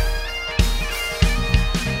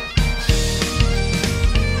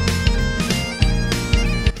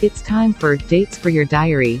 It's time for Dates for Your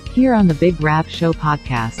Diary, here on the Big Rab Show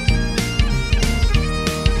podcast.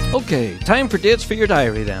 Okay, time for Dates for Your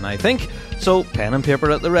Diary then, I think. So, pen and paper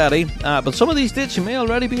at the ready. But some of these dates you may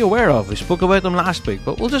already be aware of. We spoke about them last week,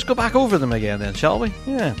 but we'll just go back over them again then, shall we?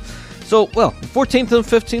 Yeah. So, well, 14th and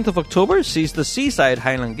 15th of October sees the Seaside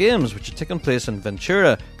Highland Games, which are taking place in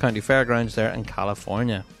Ventura County Fairgrounds there in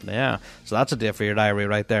California. Yeah, so that's a date for your diary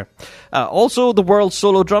right there. Also, the World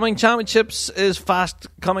Solo Drumming Championships is fast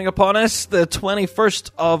coming upon us, the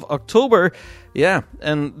 21st of October. Yeah,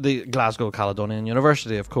 in the Glasgow Caledonian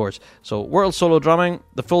University, of course. So, World Solo Drumming,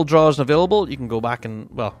 the full draw is available. You can go back and,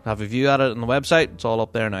 well, have a view at it on the website. It's all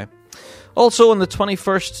up there now. Also, on the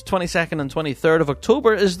 21st, 22nd and 23rd of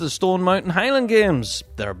October is the Stone Mountain Highland Games.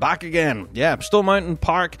 They're back again. Yeah, Stone Mountain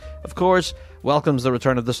Park, of course, welcomes the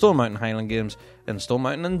return of the Stone Mountain Highland Games in Stone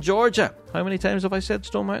Mountain in Georgia. How many times have I said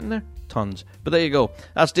Stone Mountain there? Tons. But there you go.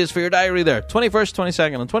 That's dates for your diary there. 21st,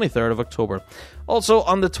 22nd and 23rd of October. Also,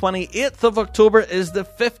 on the 28th of October is the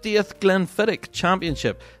 50th Glenfiddich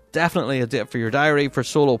Championship. Definitely a date for your diary for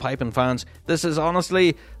solo piping fans. This is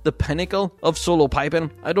honestly the pinnacle of solo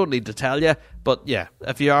piping. I don't need to tell you, but yeah,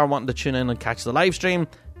 if you are wanting to tune in and catch the live stream,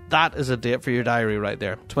 that is a date for your diary right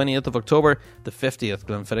there. 28th of October, the 50th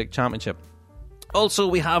Glenfiddich Championship. Also,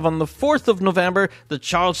 we have on the 4th of November, the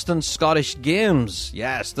Charleston Scottish Games.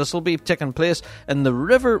 Yes, this will be taking place in the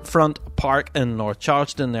Riverfront Park in North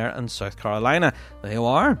Charleston there in South Carolina. There you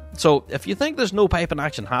are. So, if you think there's no piping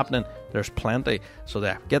action happening, there's plenty. So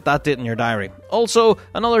there, get that date in your diary. Also,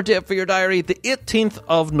 another date for your diary, the 18th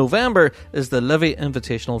of November is the Livy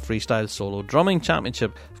Invitational Freestyle Solo Drumming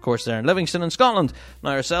Championship. Of course, there in Livingston in Scotland.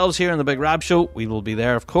 Now, ourselves here in the Big Rab Show, we will be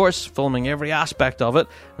there, of course, filming every aspect of it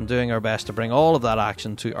and doing our best to bring all of that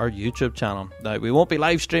action to our YouTube channel. Now, we won't be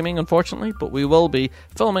live streaming, unfortunately, but we will be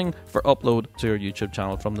filming for upload to our YouTube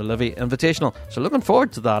channel from the Livy Invitational. So looking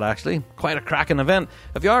forward to that, actually. Quite a cracking event.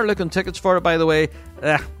 If you are looking tickets for it, by the way,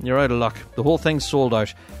 you're out of luck. The whole thing's sold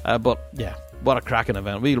out. But yeah, what a cracking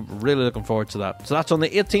event. We're really looking forward to that. So that's on the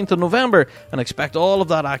 18th of November, and expect all of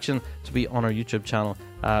that action to be on our YouTube channel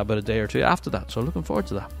about a day or two after that. So looking forward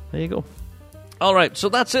to that. There you go. Alright, so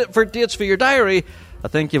that's it for dates for your diary. I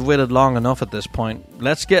think you've waited long enough at this point.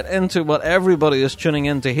 Let's get into what everybody is tuning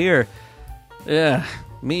in to hear. Yeah,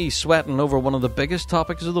 me sweating over one of the biggest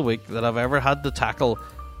topics of the week that I've ever had to tackle,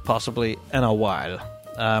 possibly in a while.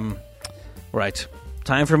 Right,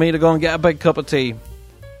 time for me to go and get a big cup of tea.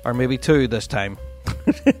 Or maybe two this time.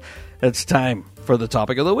 It's time for the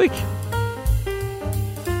topic of the week.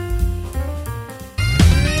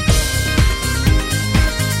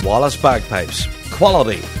 Wallace Bagpipes.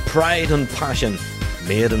 Quality, pride and passion.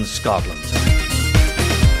 Made in Scotland.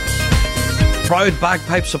 Proud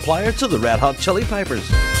bagpipe supplier to the Red Hot Chili Pipers.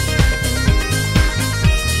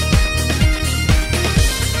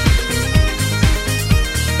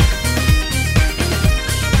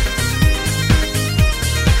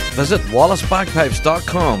 Visit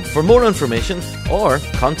wallacebagpipes.com for more information or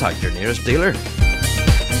contact your nearest dealer.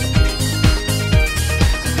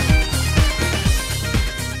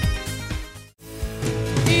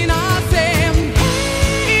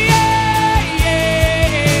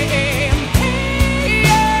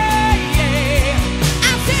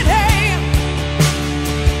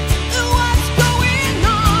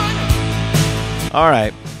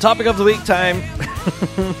 Alright, topic of the week time.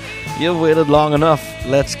 You've waited long enough.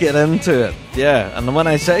 Let's get into it. Yeah, and when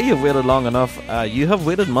I say you've waited long enough, you have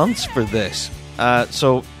waited months for this.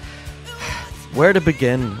 So, where to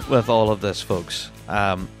begin with all of this, folks?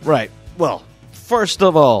 Right, well, first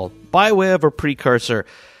of all, by way of a precursor,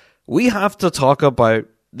 we have to talk about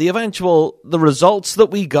the results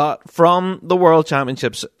that we got from the World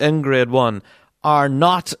Championships in Grade 1 are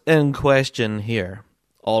not in question here.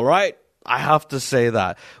 Alright? I have to say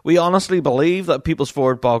that. We honestly believe that People's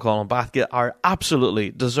Ford, Balcall and Bathgate are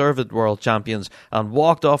absolutely deserved world champions and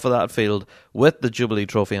walked off of that field with the Jubilee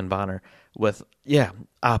Trophy and banner with,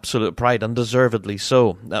 absolute pride, and deservedly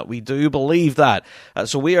so. We do believe that.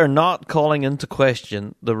 So we are not calling into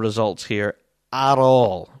question the results here at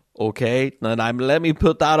all. okay? And let me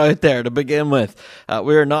put that out there to begin with.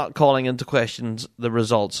 We're not calling into question the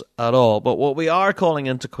results at all, but what we are calling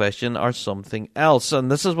into question are something else,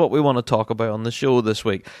 and this is what we want to talk about on the show this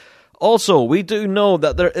week. Also, we do know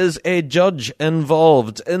that there is a judge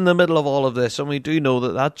involved in the middle of all of this, and we do know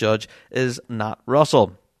that that judge is Nat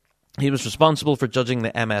Russell. He was responsible for judging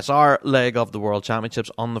the MSR leg of the World Championships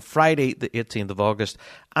on the Friday, the 18th of August,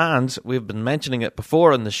 and we've been mentioning it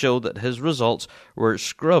before in the show that his results were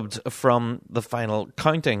scrubbed from the final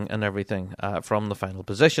counting and everything, from the final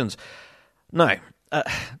positions. Now,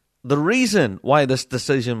 the reason why this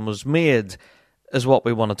decision was made is what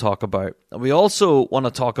we want to talk about. We also want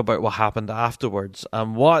to talk about what happened afterwards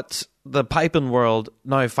and what the piping world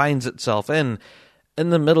now finds itself in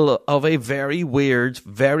the middle of a very weird,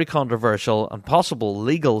 very controversial and possible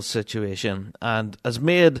legal situation, and has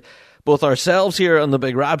made both ourselves here on the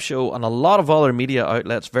Big Rab Show and a lot of other media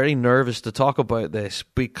outlets very nervous to talk about this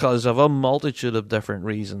because of a multitude of different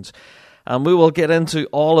reasons. And we will get into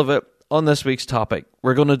all of it on this week's topic.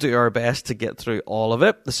 We're going to do our best to get through all of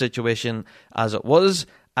it, the situation as it was,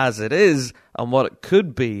 as it is, and what it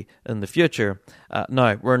could be in the future.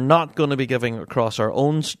 Now, we're not going to be giving across our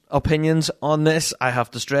own opinions on this. I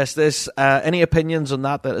have to stress this. Any opinions on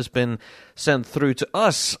that has been sent through to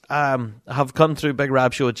us have come through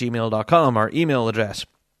bigrabshow@gmail.com, our email address.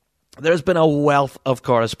 There's been a wealth of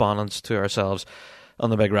correspondence to ourselves on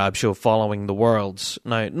the Big Rab Show following the Worlds.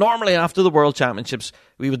 Now, normally after the World Championships,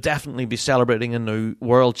 we would definitely be celebrating a new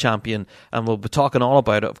World Champion, and we'll be talking all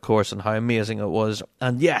about it, of course, and how amazing it was.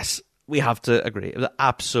 And yes, we have to agree, it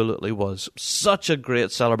absolutely was such a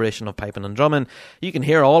great celebration of piping and drumming. You can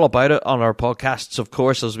hear all about it on our podcasts, of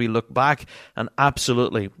course, as we look back, and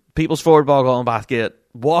absolutely, People's Forward Boghall and Bathgate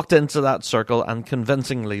walked into that circle and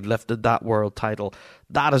convincingly lifted that world title.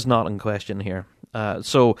 That is not in question here.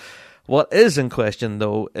 What is in question,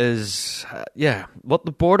 though, is, what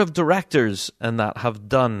the board of directors and that have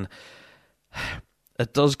done.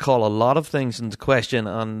 It does call a lot of things into question,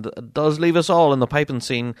 and it does leave us all in the piping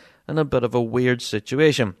scene in a bit of a weird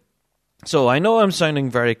situation. So I know I'm sounding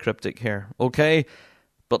very cryptic here, okay?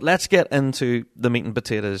 But let's get into the meat and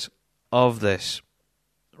potatoes of this.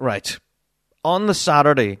 Right. On the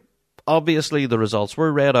Saturday, obviously the results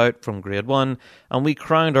were read out from Grade 1, and we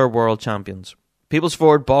crowned our world champions. People's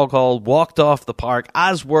Forward Boghall walked off the park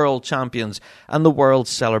as world champions, and the world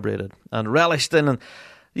celebrated and relished in,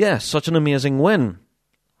 such an amazing win.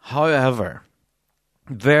 However,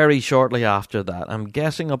 very shortly after that, I'm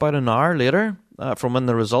guessing about an hour later, from when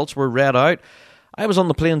the results were read out, I was on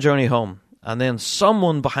the plane journey home, and then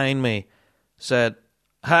someone behind me said,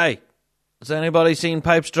 "Hey, has anybody seen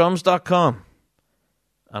pipesdrums.com?"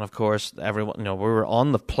 And of course, everyone, we were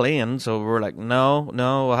on the plane, so we were like, no,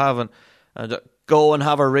 I haven't. Go and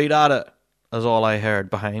have a read at it, is all I heard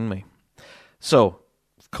behind me. So,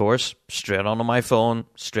 of course, straight onto my phone,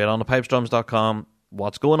 straight onto pipesdrums.com.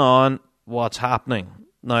 What's going on? What's happening?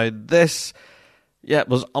 Now, this,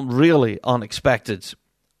 was really unexpected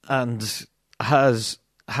and has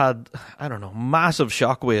had, massive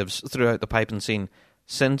shockwaves throughout the piping scene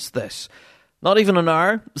since this. Not even an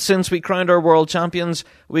hour since we crowned our world champions,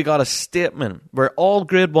 we got a statement where all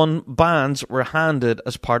Grade 1 bands were handed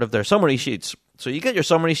as part of their summary sheets. So you get your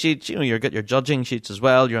summary sheets, you get your judging sheets as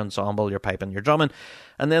well, your ensemble, your piping, your drumming.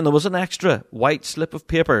 And then there was an extra white slip of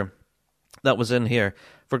paper that was in here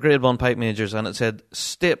for Grade 1 pipe majors, and it said,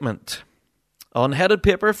 "Statement." On headed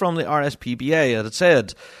paper from the RSPBA, it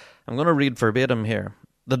said, I'm going to read verbatim here.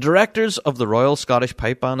 "The directors of the Royal Scottish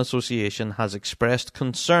Pipe Band Association has expressed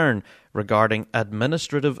concern regarding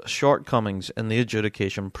administrative shortcomings in the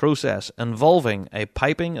adjudication process involving a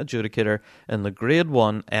piping adjudicator in the Grade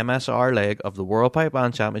 1 MSR leg of the World Pipe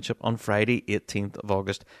Band Championship on Friday, 18th of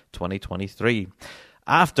August 2023.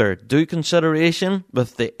 After due consideration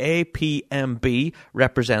with the APMB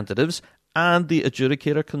representatives and the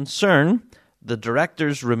adjudicator concerned, the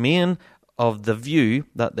directors remain of the view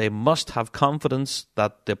that they must have confidence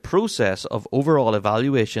that the process of overall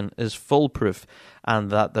evaluation is foolproof and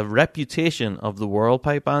that the reputation of the World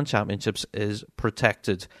Pipe Band Championships is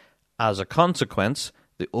protected. As a consequence,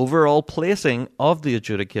 the overall placing of the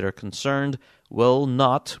adjudicator concerned will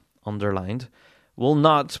not, underlined, will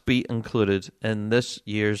not be included in this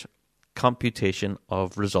year's computation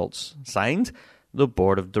of results. Signed, the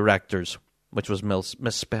Board of Directors." Which was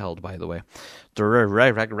misspelled, by the way.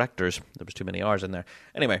 Directors. There was too many R's in there.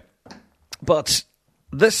 Anyway, but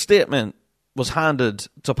this statement was handed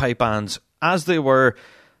to pipe bands as they were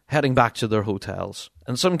heading back to their hotels.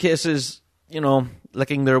 In some cases,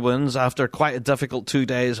 licking their wounds after quite a difficult 2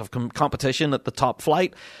 days of competition at the top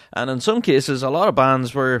flight. And in some cases, a lot of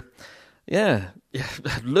bands were,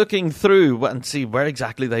 looking through and see where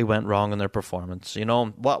exactly they went wrong in their performance. You know,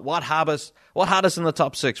 what had us in the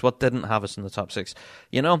top 6, what didn't have us in the top 6.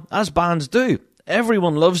 You know, as bands do.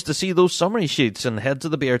 Everyone loves to see those summary sheets and head to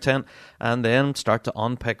the beer tent and then start to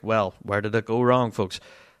unpick, well, where did it go wrong, folks?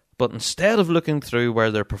 But instead of looking through where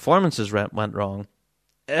their performances went wrong,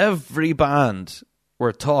 every band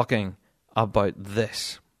were talking about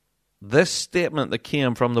this statement that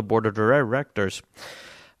came from the board of directors.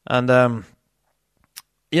 And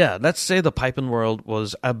let's say the piping world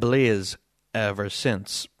was ablaze ever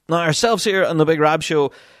since. Now, ourselves here on the Big Rab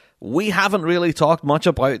Show, we haven't really talked much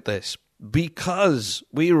about this because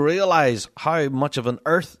we realise how much of an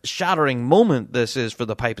earth-shattering moment this is for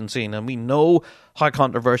the piping scene, and we know how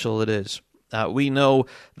controversial it is. We know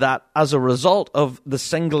that as a result of the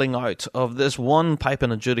singling out of this one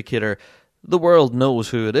piping adjudicator, the world knows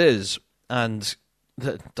who it is, and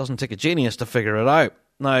it doesn't take a genius to figure it out.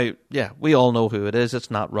 Now, we all know who it is.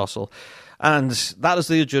 It's Nat Russell. And that is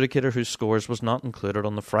the adjudicator whose scores was not included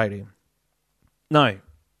on the Friday. Now,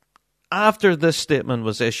 after this statement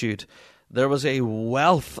was issued, there was a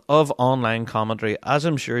wealth of online commentary, as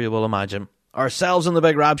I'm sure you will imagine. Ourselves in the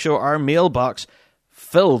Big Rab Show, our mailbox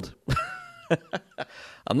filled.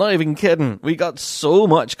 I'm not even kidding. We got so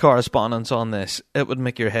much correspondence on this, it would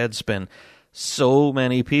make your head spin. So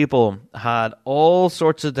many people had all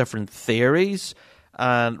sorts of different theories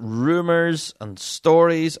and rumours and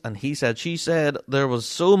stories, and he said, she said. There was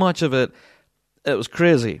so much of it, it was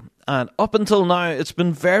crazy. And up until now, it's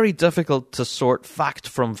been very difficult to sort fact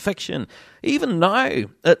from fiction. Even now,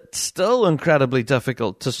 it's still incredibly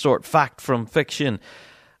difficult to sort fact from fiction.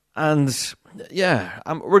 And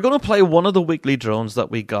we're going to play one of the weekly drones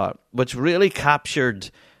that we got, which really captured,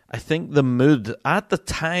 I think, the mood at the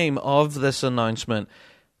time of this announcement.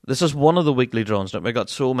 This is one of the weekly drones. We got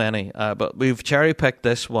so many, but we've cherry-picked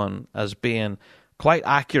this one as being quite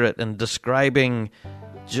accurate in describing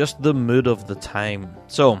just the mood of the time.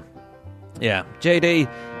 So, JD,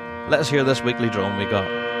 let's hear this weekly drone we got.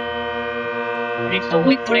 It's a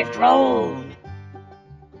weekly drone.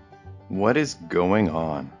 What is going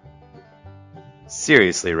on?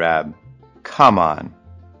 Seriously, Rab, come on.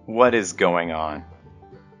 What is going on?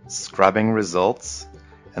 Scrubbing results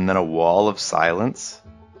and then a wall of silence?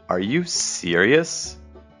 Are you serious?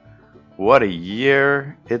 What a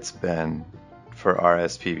year it's been for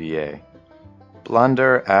RSPBA.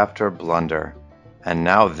 Blunder after blunder. And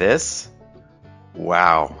now this?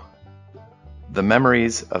 Wow. The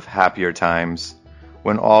memories of happier times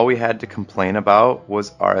when all we had to complain about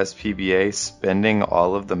was RSPBA spending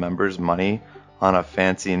all of the members' money on a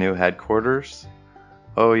fancy new headquarters?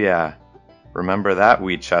 Oh yeah, remember that,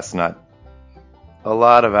 wee chestnut? A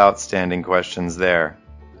lot of outstanding questions there.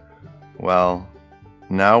 Well,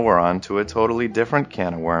 now we're on to a totally different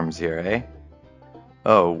can of worms here, eh?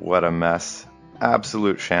 Oh, what a mess.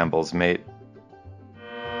 Absolute shambles, mate.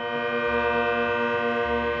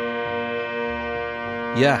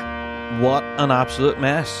 Yeah, what an absolute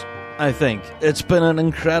mess, I think. It's been an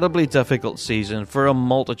incredibly difficult season for a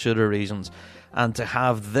multitude of reasons. And to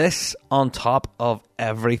have this on top of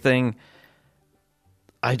everything,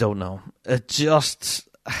 I don't know. It's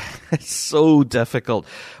so difficult.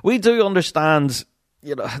 We do understand,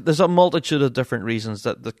 there's a multitude of different reasons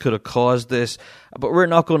that could have caused this, but we're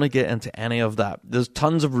not going to get into any of that. There's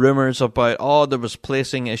tons of rumours about, there was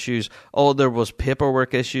placing issues, there was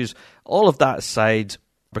paperwork issues, all of that aside,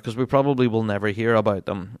 because we probably will never hear about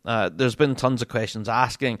them. There's been tons of questions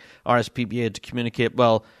asking RSPBA to communicate,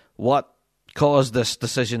 well, what caused this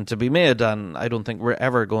decision to be made, and I don't think we're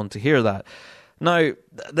ever going to hear that. Now,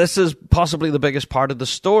 this is possibly the biggest part of the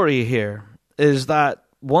story here, is that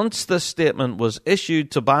once this statement was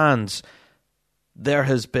issued to bands, there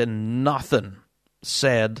has been nothing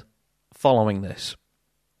said following this.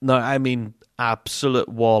 Now, I mean, absolute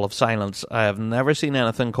wall of silence. I have never seen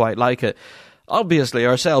anything quite like it. Obviously,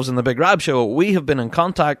 ourselves in the Big Rab Show, we have been in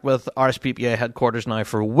contact with RSPBA headquarters now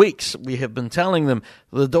for weeks. We have been telling them,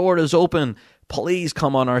 the door is open. Please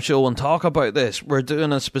come on our show and talk about this. We're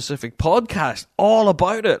doing a specific podcast all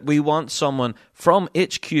about it. We want someone from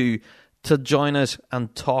HQ to join us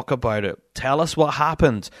and talk about it. Tell us what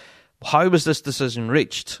happened. How was this decision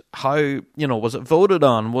reached? How, was it voted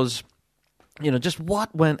on? Was, just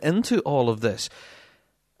what went into all of this?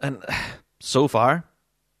 And so far,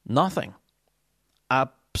 nothing.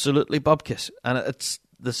 Absolutely bubkiss. And it's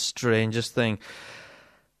the strangest thing.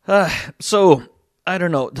 So, I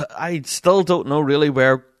don't know. I still don't know really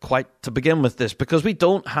where quite to begin with this, because we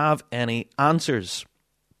don't have any answers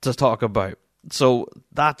to talk about. So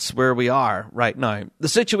that's where we are right now. The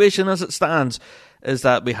situation as it stands is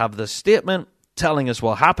that we have this statement telling us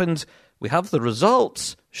what happened. We have the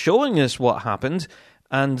results showing us what happened,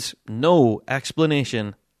 and no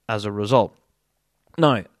explanation as a result.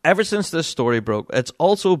 Now, ever since this story broke, it's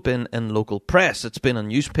also been in local press. It's been in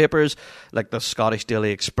newspapers like the Scottish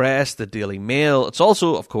Daily Express, the Daily Mail. It's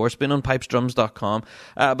also, of course, been on pipesdrums.com,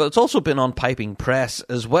 but it's also been on Piping Press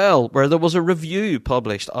as well, where there was a review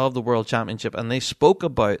published of the World Championship, and they spoke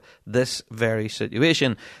about this very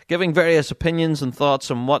situation, giving various opinions and thoughts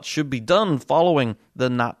on what should be done following the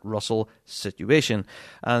Nat Russell situation.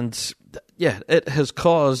 And yeah, it has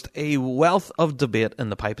caused a wealth of debate in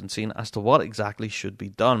the piping scene as to what exactly should be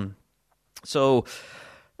done. So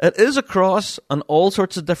it is across on all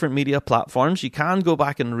sorts of different media platforms. You can go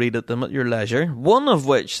back and read them at your leisure. One of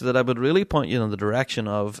which that I would really point you in the direction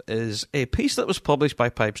of is a piece that was published by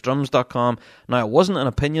pipesdrums.com. Now, it wasn't an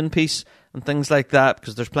opinion piece and things like that,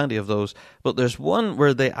 because there's plenty of those, but there's one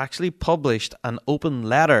where they actually published an open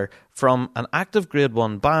letter from an active Grade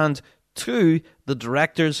 1 band to the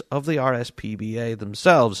directors of the RSPBA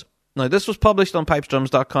themselves. Now, this was published on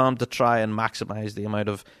pipesdrums.com to try and maximise the amount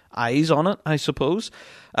of eyes on it, I suppose.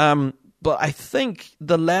 But I think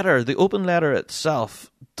the letter, the open letter itself,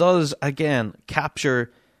 does, again,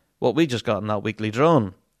 capture what we just got in that weekly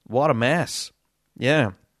drone. What a mess.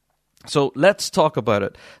 Yeah. So let's talk about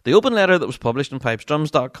it. The open letter that was published on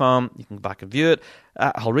pipesdrums.com, you can go back and view it.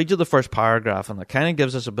 I'll read you the first paragraph, and it kind of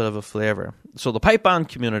gives us a bit of a flavour. So the pipe band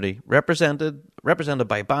community, represented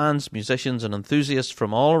by bands, musicians and enthusiasts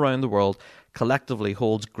from all around the world, collectively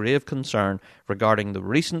holds grave concern regarding the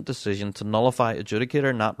recent decision to nullify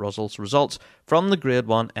adjudicator Nat Russell's results from the Grade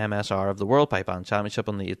 1 MSR of the World Pipe Band Championship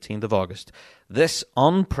on the 18th of August. This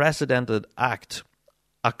unprecedented act,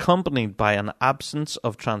 accompanied by an absence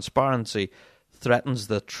of transparency, threatens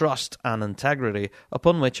the trust and integrity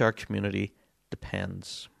upon which our community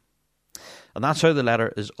depends. And that's how the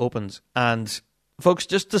letter is opened. And folks,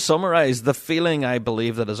 just to summarise, the feeling I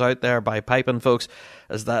believe that is out there by piping folks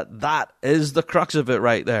is that is the crux of it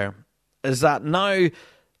right there. Is that now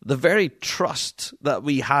the very trust that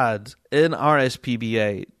we had in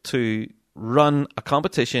RSPBA to run a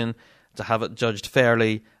competition, to have it judged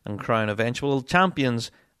fairly and crown eventual champions,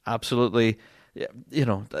 absolutely,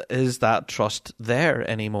 is that trust there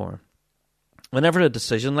anymore? Whenever a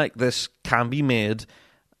decision like this can be made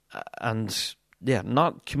and,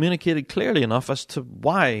 not communicated clearly enough as to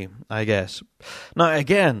why, I guess. Now,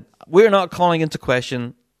 again, we're not calling into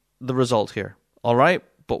question the result here, all right?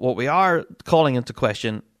 But what we are calling into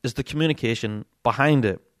question is the communication behind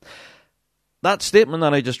it. That statement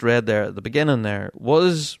that I just read there at the beginning there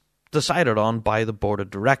was decided on by the board of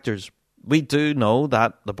directors. We do know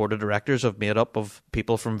that the board of directors are made up of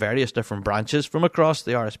people from various different branches from across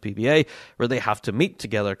the RSPBA, where they have to meet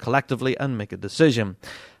together collectively and make a decision.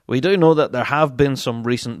 We do know that there have been some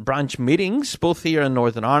recent branch meetings, both here in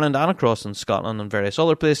Northern Ireland and across in Scotland and various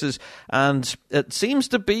other places, and it seems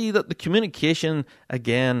to be that the communication,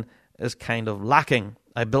 again, is kind of lacking.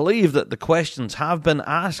 I believe that the questions have been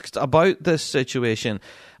asked about this situation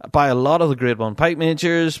by a lot of the Grade 1 pipe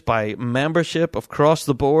majors, by membership across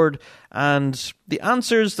the board, and the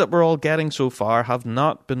answers that we're all getting so far have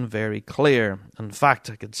not been very clear. In fact,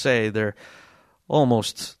 I could say they're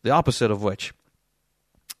almost the opposite of which.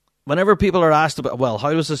 Whenever people are asked about, well,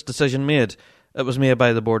 how was this decision made? It was made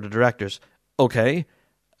by the board of directors. Okay,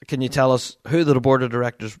 can you tell us who the board of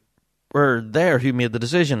directors were there who made the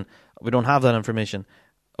decision? We don't have that information.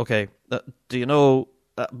 Okay, do you know,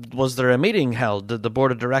 was there a meeting held? Did the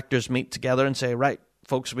board of directors meet together and say, right,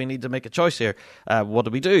 folks, we need to make a choice here. What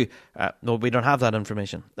do we do? No, we don't have that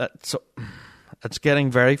information. So it's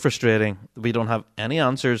getting very frustrating. We don't have any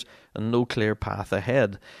answers and no clear path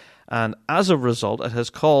ahead. And as a result, it has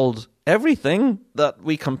called everything that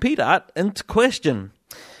we compete at into question.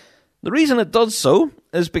 The reason it does so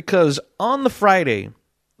is because on the Friday,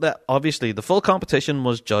 that obviously the full competition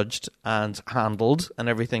was judged and handled and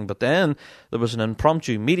everything, but then there was an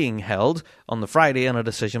impromptu meeting held on the Friday and a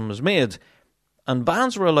decision was made. And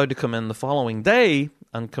bands were allowed to come in the following day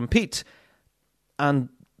and compete. And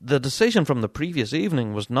the decision from the previous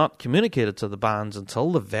evening was not communicated to the bands until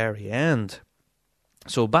the very end.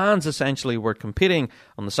 So bands essentially were competing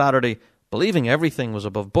on the Saturday, believing everything was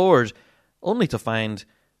above board, only to find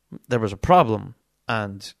there was a problem.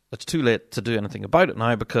 And it's too late to do anything about it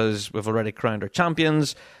now because we've already crowned our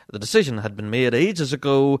champions. The decision had been made ages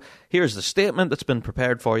ago. Here's the statement that's been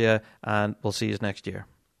prepared for you, and we'll see you next year.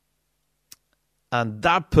 And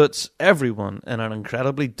that puts everyone in an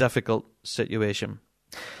incredibly difficult situation.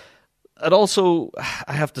 It also,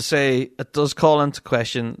 I have to say, it does call into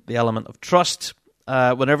question the element of trust.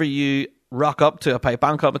 Whenever you rock up to a pipe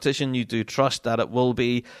band competition, you do trust that it will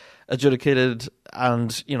be adjudicated,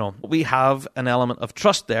 and, you know, we have an element of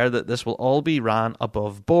trust there that this will all be ran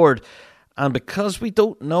above board. And because we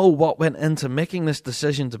don't know what went into making this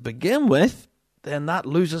decision to begin with, then that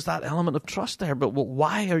loses that element of trust there. But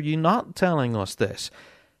why are you not telling us this?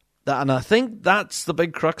 And I think that's the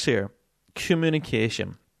big crux here.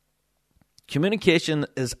 Communication. Communication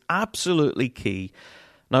is absolutely key.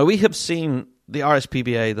 Now, we have seen the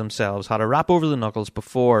RSPBA themselves had a rap over the knuckles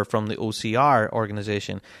before from the OCR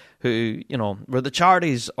organisation, who, you know, were the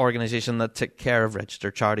charities organisation that took care of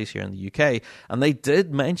registered charities here in the UK. And they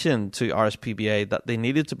did mention to RSPBA that they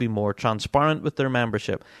needed to be more transparent with their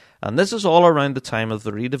membership. And this is all around the time of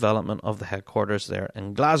the redevelopment of the headquarters there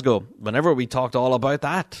in Glasgow. Whenever we talked all about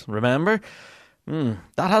that, remember?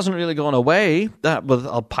 That hasn't really gone away, that with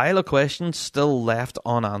a pile of questions still left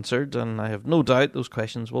unanswered, and I have no doubt those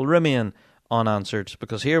questions will remain unanswered,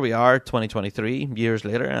 because here we are, 2023, years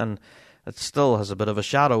later, and it still has a bit of a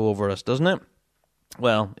shadow over us, doesn't it?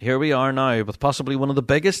 Well, here we are now with possibly one of the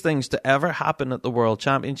biggest things to ever happen at the World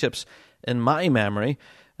Championships in my memory,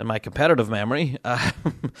 in my competitive memory.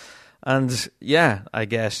 And yeah, I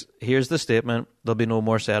guess here's the statement. There'll be no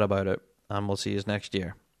more said about it, and we'll see you next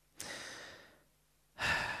year.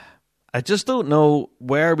 I just don't know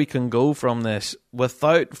where we can go from this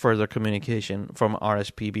without further communication from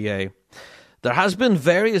RSPBA. There has been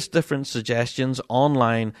various different suggestions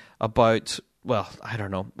online about, well, I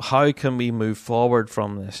don't know, how can we move forward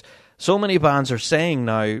from this? So many bands are saying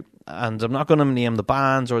now, and I'm not going to name the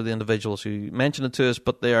bands or the individuals who mentioned it to us,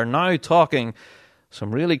 but they are now talking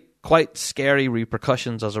some really quite scary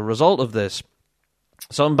repercussions as a result of this.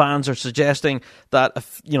 Some bands are suggesting that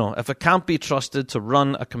if it can't be trusted to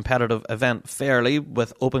run a competitive event fairly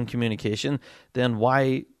with open communication, then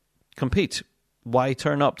why compete? Why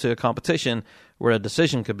turn up to a competition where a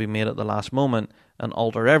decision could be made at the last moment and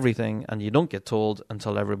alter everything, and you don't get told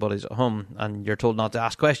until everybody's at home and you're told not to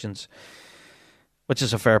ask questions? Which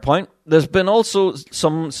is a fair point. There's been also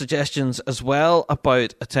some suggestions as well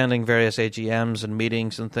about attending various AGMs and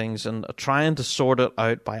meetings and things and trying to sort it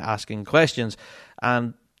out by asking questions.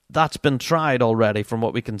 And that's been tried already from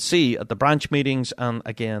what we can see at the branch meetings. And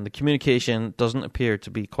again, the communication doesn't appear to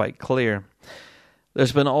be quite clear.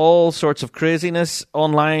 There's been all sorts of craziness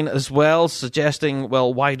online as well, suggesting,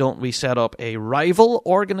 well, why don't we set up a rival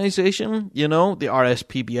organisation? You know, the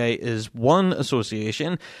RSPBA is one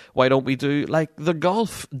association. Why don't we do like the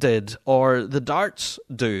golf did or the darts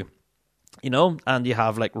do? You know, and you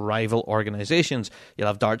have like rival organisations. You'll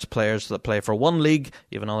have darts players that play for one league.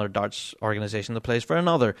 You have another darts organisation that plays for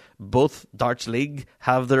another. Both darts league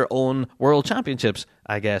have their own world championships,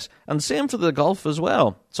 I guess. And same for the golf as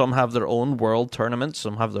well. Some have their own world tournaments.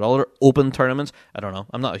 Some have their other open tournaments. I don't know.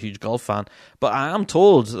 I'm not a huge golf fan. But I am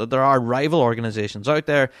told that there are rival organisations out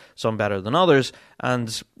there, some better than others.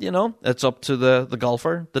 And, you know, it's up to the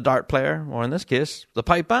golfer, the dart player, or in this case, the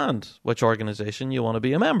pipe band, which organisation you want to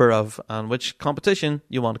be a member of and which competition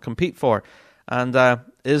you want to compete for. And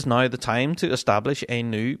is now the time to establish a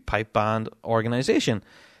new pipe band organisation.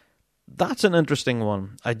 That's an interesting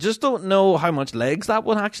one. I just don't know how much legs that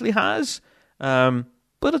one actually has.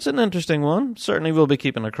 But it's an interesting one. Certainly we'll be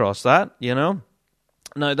keeping across that, you know.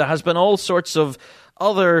 Now, there has been all sorts of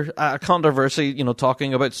other controversy, you know,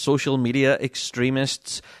 talking about social media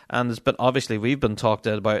extremists, and there's been, obviously, we've been talked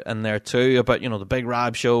about in there too, about, you know, the Big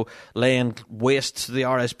Rab Show laying waste to the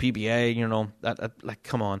RSPBA, you know, like,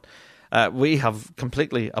 come on. We have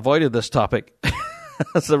completely avoided this topic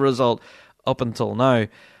as a result up until now.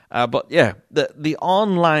 But yeah, the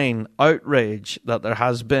online outrage that there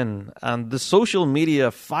has been and the social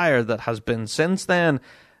media fire that has been since then,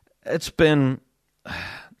 it's been,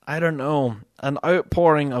 I don't know, an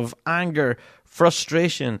outpouring of anger,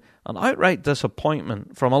 frustration, and outright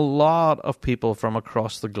disappointment from a lot of people from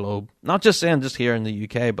across the globe. Not just saying just here in the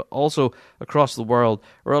UK, but also across the world,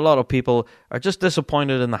 where a lot of people are just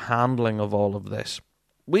disappointed in the handling of all of this.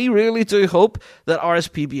 We really do hope that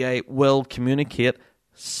RSPBA will communicate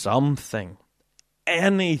something,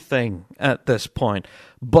 anything at this point.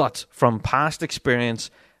 But from past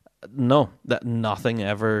experience, no, that nothing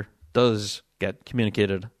ever does get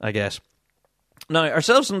communicated, I guess. Now,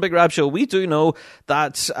 ourselves in Big Rab Show, we do know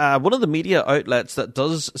that one of the media outlets that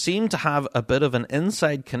does seem to have a bit of an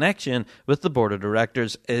inside connection with the board of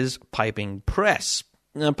directors is Piping Press.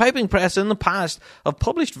 Now, Piping Press in the past have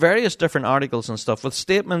published various different articles and stuff with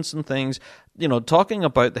statements and things, you know, talking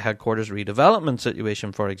about the headquarters redevelopment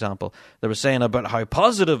situation, for example. They were saying about how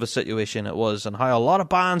positive a situation it was and how a lot of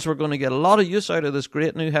bands were going to get a lot of use out of this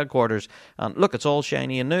great new headquarters. And look, it's all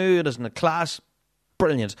shiny and new, it isn't a class.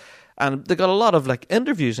 Brilliant. And they got a lot of like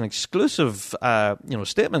interviews and exclusive,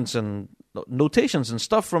 statements and notations and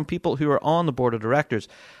stuff from people who are on the board of directors.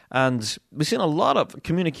 And we've seen a lot of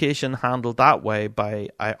communication handled that way by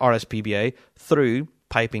RSPBA through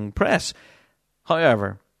Piping Press.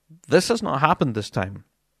 However, this has not happened this time.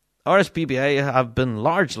 RSPBA have been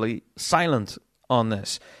largely silent on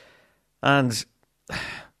this. And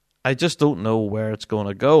I just don't know where it's going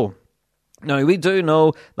to go. Now, we do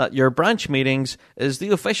know that your branch meetings is the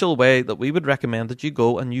official way that we would recommend that you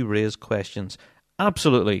go and you raise questions.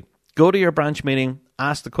 Absolutely. Go to your branch meeting,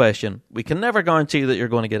 ask the question. We can never guarantee that you're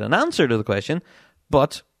going to get an answer to the question,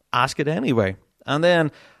 but ask it anyway. And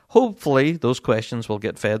then hopefully those questions will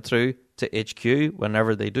get fed through to HQ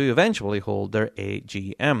whenever they do eventually hold their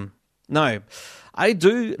AGM. Now, I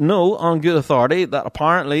do know on good authority that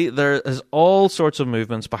apparently there is all sorts of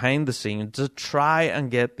movements behind the scenes to try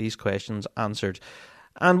and get these questions answered.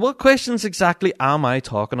 And what questions exactly am I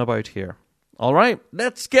talking about here? All right,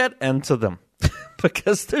 let's get into them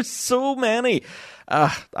because there's so many.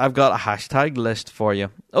 I've got a hashtag list for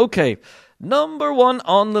you. Okay, number 1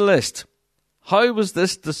 on the list. How was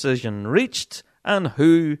this decision reached and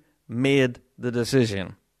who made the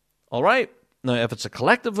decision? All right. Now, if it's a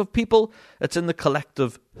collective of people, it's in the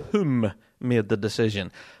collective whom made the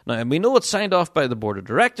decision. Now, and we know it's signed off by the board of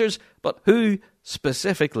directors, but who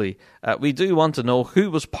specifically? We do want to know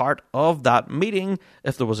who was part of that meeting,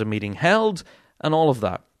 if there was a meeting held, and all of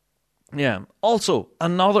that. Yeah. Also,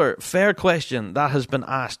 another fair question that has been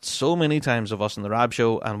asked so many times of us in the Rab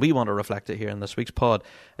Show, and we want to reflect it here in this week's pod,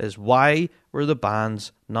 is why were the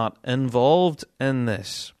bands not involved in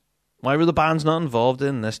this? Why were the bands not involved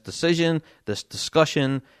in this decision, this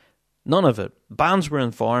discussion? None of it. Bands were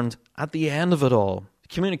informed at the end of it all.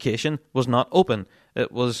 Communication was not open.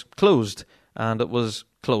 It was closed. And it was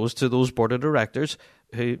closed to those board of directors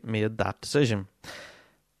who made that decision.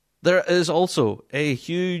 There is also a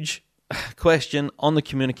huge question on the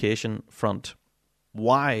communication front.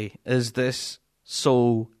 Why is this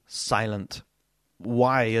so silent?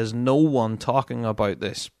 Why is no one talking about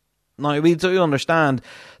this? Now, we do understand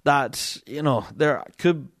that, there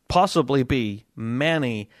could possibly be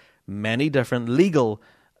many, many different legal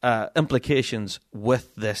implications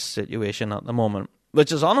with this situation at the moment,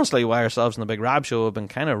 which is honestly why ourselves in the Big Rab Show have been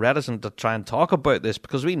kind of reticent to try and talk about this,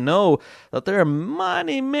 because we know that there are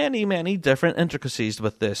many, many, many different intricacies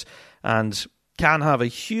with this and can have a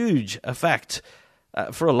huge effect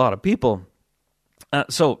for a lot of people.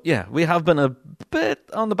 So, we have been a bit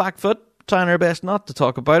on the back foot, trying our best not to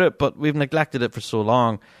talk about it, but we've neglected it for so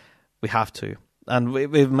long, we have to. And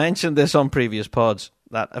we've mentioned this on previous pods,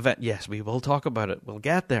 that event. Yes, we will talk about it. We'll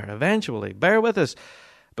get there eventually. Bear with us.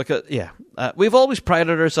 Because, we've always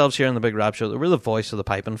prided ourselves here in the Big Rab Show that we're the voice of the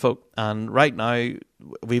piping folk. And right now,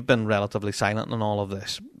 we've been relatively silent on all of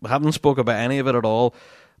this. We haven't spoke about any of it at all.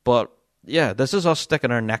 But, this is us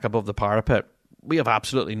sticking our neck above the parapet. We have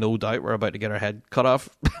absolutely no doubt we're about to get our head cut off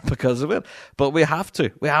because of it. But we have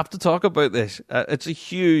to. We have to talk about this. It's a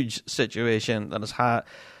huge situation that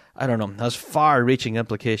has far-reaching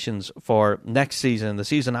implications for next season, the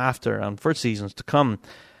season after, and for seasons to come.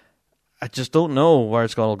 I just don't know where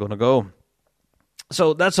it's all going to go.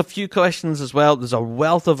 So that's a few questions as well. There's a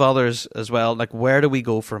wealth of others as well. Like, where do we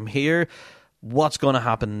go from here? What's going to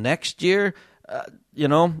happen next year?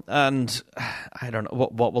 And I don't know,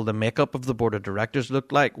 what will the makeup of the board of directors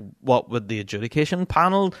look like? What would the adjudication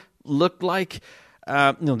panel look like?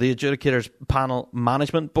 The adjudicators panel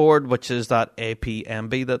management board, which is that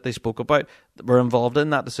APMB that they spoke about, were involved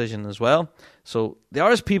in that decision as well. So the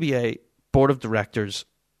RSPBA board of directors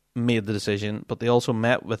made the decision, but they also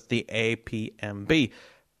met with the APMB.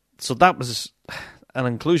 So that was an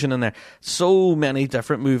inclusion in there. So many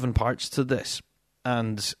different moving parts to this.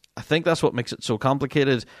 And I think that's what makes it so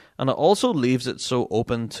complicated, and it also leaves it so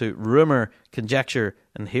open to rumour, conjecture,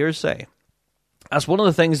 and hearsay. That's one of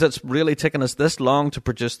the things that's really taken us this long to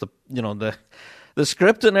produce the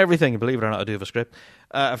script and everything. Believe it or not, I do have a script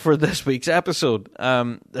for this week's episode.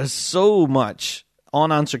 There's so much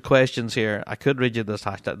unanswered questions here. I could read you this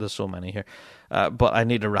hashtag. There's so many here, but I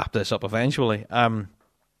need to wrap this up eventually.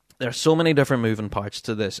 There's so many different moving parts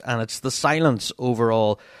to this, and it's the silence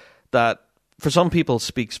overall that, for some people,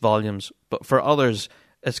 speaks volumes, but for others,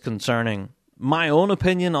 it's concerning. My own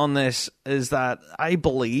opinion on this is that I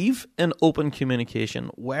believe in open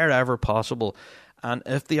communication wherever possible. And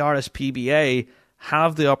if the RSPBA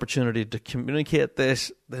have the opportunity to communicate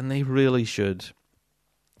this, then they really should.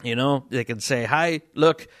 They can say, hi,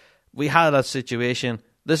 look, we had a situation.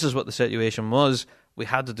 This is what the situation was. We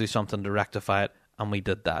had to do something to rectify it, and we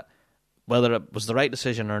did that. Whether it was the right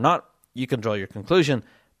decision or not, you can draw your conclusion.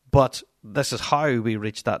 But this is how we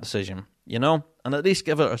reached that decision, and at least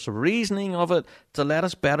give us a reasoning of it to let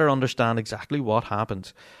us better understand exactly what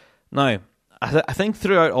happened. Now, I think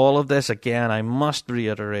throughout all of this, again, I must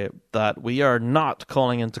reiterate that we are not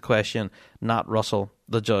calling into question Nat Russell,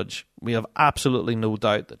 the judge. We have absolutely no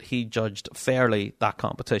doubt that he judged fairly that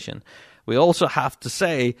competition. We also have to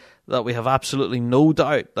say that we have absolutely no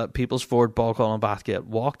doubt that Peoplesford, Ballcall and Bathgate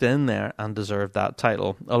walked in there and deserved that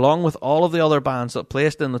title, along with all of the other bands that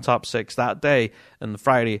placed in the top 6 that day, in the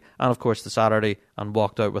Friday and of course the Saturday, and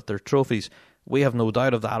walked out with their trophies. We have no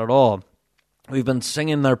doubt of that at all. We've been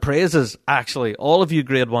singing their praises, actually. All of you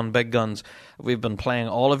Grade 1 big guns. We've been playing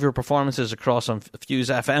all of your performances across on Fuse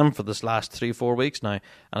FM for this last 3-4 weeks now, and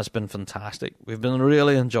it's been fantastic. We've been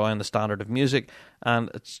really enjoying the standard of music,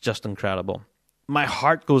 and it's just incredible. My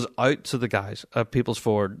heart goes out to the guys at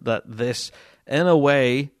Peoplesford that this, in a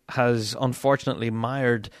way, has unfortunately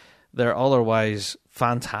mired their otherwise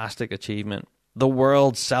fantastic achievement. The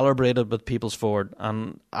world celebrated with Peoplesford,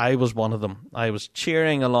 and I was one of them. I was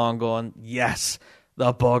cheering along going, yes,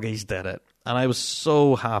 the Boggies did it. And I was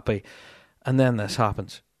so happy. And then this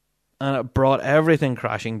happened. And it brought everything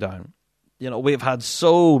crashing down. You know, we've had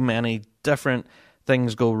so many different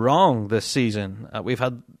things go wrong this season. We've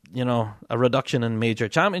had, you know, a reduction in major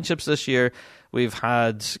championships this year. We've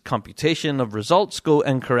had computation of results go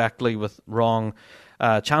incorrectly with wrong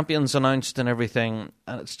champions announced and everything,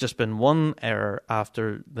 and it's just been one error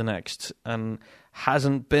after the next, and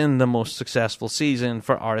hasn't been the most successful season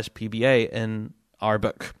for RSPBA in our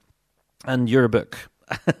book and your book.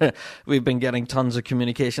 We've been getting tons of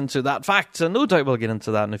communication to that fact, and no doubt we'll get into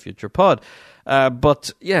that in a future pod. But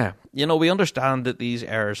yeah, you know, we understand that these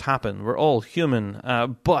errors happen. We're all human,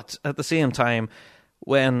 but at the same time,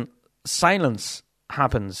 when silence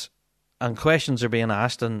happens and questions are being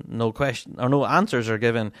asked and no answers are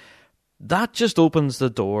given, that just opens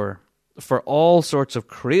the door for all sorts of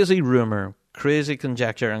crazy rumor, crazy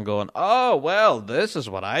conjecture, and going, oh, well, this is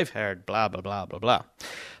what I've heard, blah, blah, blah, blah, blah.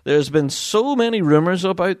 There's been so many rumors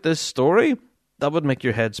about this story that would make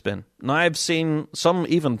your head spin. Now, I've seen some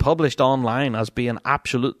even published online as being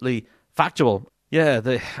absolutely factual. Yeah,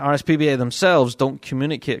 the RSPBA themselves don't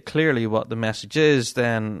communicate clearly what the message is,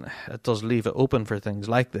 then it does leave it open for things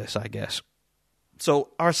like this, I guess. So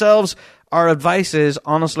ourselves, our advice is,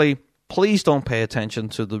 honestly, please don't pay attention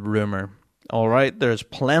to the rumour. All right? There's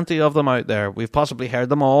plenty of them out there. We've possibly heard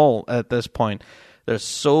them all at this point. There's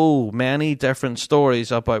so many different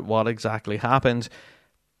stories about what exactly happened.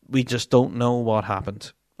 We just don't know what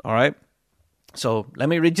happened. All right? So let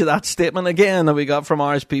me read you that statement again that we got from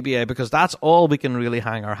RSPBA, because that's all we can really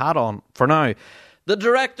hang our hat on for now. The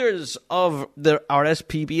directors of the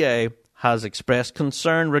RSPBA has expressed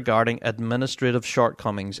concern regarding administrative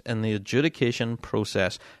shortcomings in the adjudication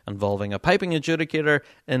process involving a piping adjudicator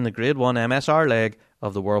in the Grade 1 MSR leg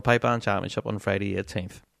of the World Pipe Band Championship on Friday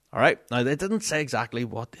 18th. All right, now they didn't say exactly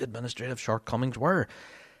what the administrative shortcomings were.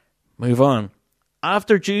 Move on.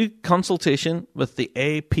 After due consultation with the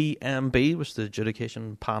APMB, which is the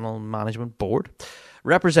Adjudication Panel Management Board,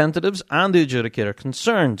 representatives and the adjudicator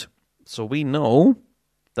concerned, so we know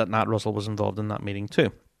that Nat Russell was involved in that meeting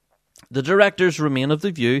too. The directors remain of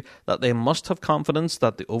the view that they must have confidence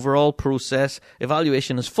that the overall process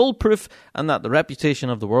evaluation is foolproof and that the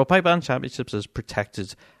reputation of the World Pipe Band Championships is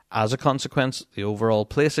protected. As a consequence, the overall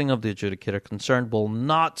placing of the adjudicator concerned will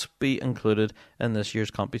not be included in this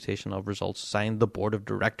year's computation of results, signed the Board of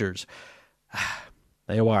Directors.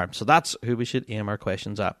 There you are. So that's who we should aim our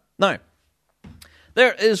questions at. Now,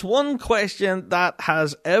 there is one question that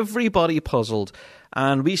has everybody puzzled,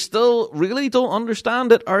 and we still really don't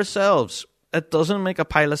understand it ourselves. It doesn't make a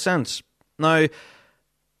pile of sense. Now,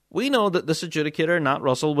 we know that this adjudicator, Nat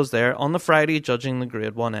Russell, was there on the Friday judging the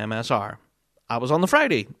Grade 1 MSR. I was on the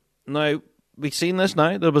Friday. Now, we've seen this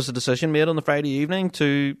now. There was a decision made on the Friday evening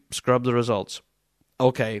to scrub the results.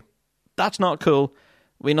 Okay, that's not cool.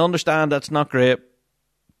 We understand that's not great,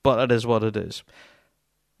 but it is what it is.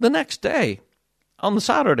 The next day, on the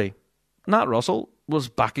Saturday, Nat Russell was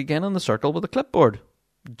back again in the circle with a clipboard,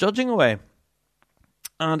 judging away.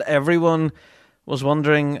 And everyone was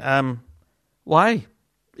wondering, why?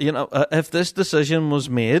 You know, if this decision was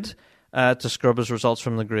made to scrub his results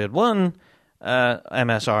from the Grade 1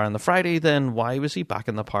 MSR on the Friday, then why was he back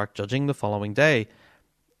in the park judging the following day?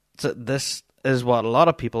 So this is what a lot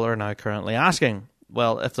of people are now currently asking.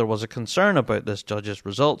 Well, if there was a concern about this judge's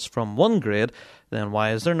results from one grade, then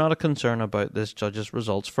why is there not a concern about this judge's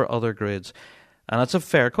results for other grades? And it's a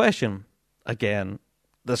fair question. Again,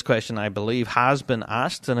 this question, I believe, has been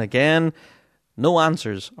asked, and again, no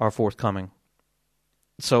answers are forthcoming.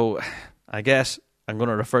 So, I guess I'm going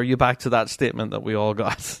to refer you back to that statement that we all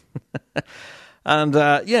got. And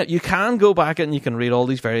you can go back and you can read all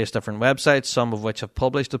these various different websites, some of which have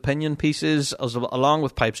published opinion pieces, along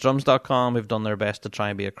with pipesdrums.com, who've done their best to try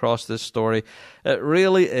and be across this story. It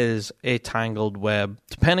really is a tangled web,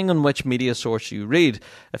 depending on which media source you read.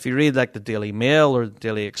 If you read like the Daily Mail or the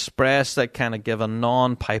Daily Express, that kind of give a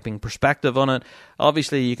non-piping perspective on it.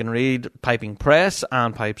 Obviously, you can read Piping Press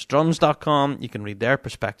and pipesdrums.com. You can read their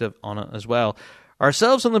perspective on it as well.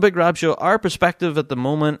 Ourselves on the Big Rab Show, our perspective at the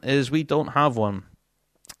moment is we don't have one.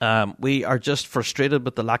 We are just frustrated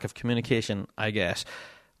with the lack of communication, I guess.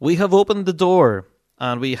 We have opened the door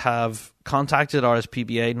and we have contacted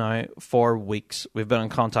RSPBA now for weeks. We've been in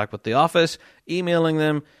contact with the office, emailing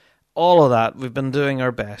them, all of that. We've been doing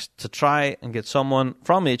our best to try and get someone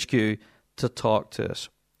from HQ to talk to us,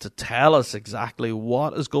 to tell us exactly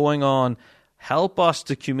what is going on. Help us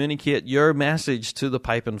to communicate your message to the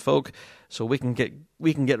piping folk so we can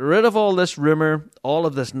get rid of all this rumour, all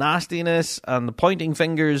of this nastiness and the pointing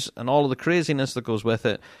fingers and all of the craziness that goes with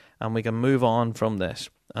it, and we can move on from this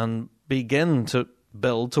and begin to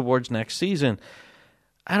build towards next season.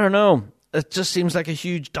 I don't know. It just seems like a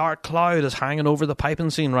huge dark cloud is hanging over the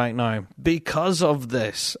piping scene right now because of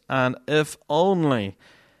this. And if only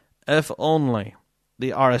the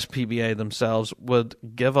RSPBA themselves would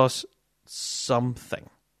give us something,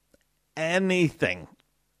 anything,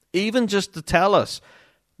 even just to tell us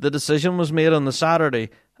the decision was made on the Saturday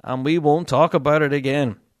and we won't talk about it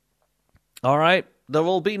again. All right? There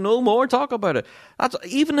will be no more talk about it.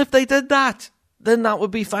 Even if they did that, then that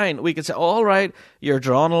would be fine. We could say, all right, you're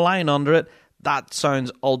drawing a line under it. That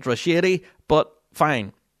sounds ultra shady, but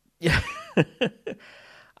fine. Yeah.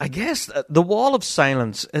 I guess the wall of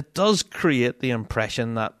silence, it does create the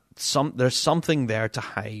impression that there's something there to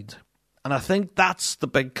hide. And I think that's the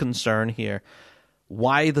big concern here.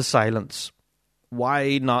 Why the silence?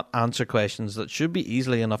 Why not answer questions that should be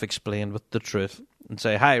easily enough explained with the truth? And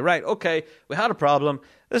say, hey, right, okay, we had a problem.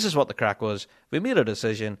 This is what the crack was. We made a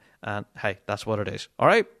decision, and hey, that's what it is. All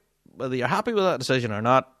right? Whether you're happy with that decision or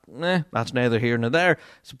not, that's neither here nor there.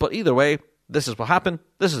 But either way, this is what happened.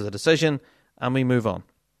 This is the decision, and we move on.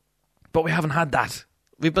 But we haven't had that.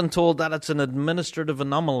 We've been told that it's an administrative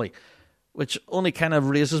anomaly, which only kind of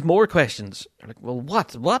raises more questions. You're like, well,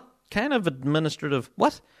 what? What kind of administrative?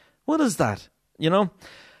 What? What is that? You know?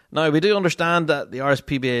 Now, we do understand that the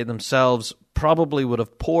RSPBA themselves probably would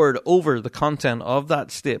have pored over the content of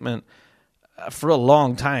that statement for a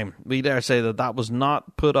long time. We dare say that was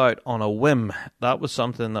not put out on a whim. That was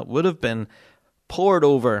something that would have been pored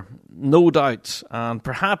over, no doubt, and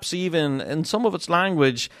perhaps even in some of its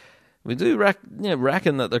language. We do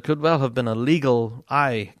reckon that there could well have been a legal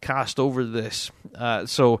eye cast over this.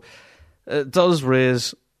 So it does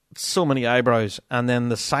raise so many eyebrows, and then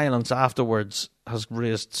the silence afterwards has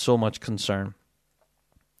raised so much concern.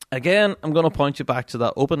 Again, I'm going to point you back to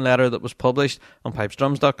that open letter that was published on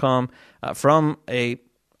pipesdrums.com from a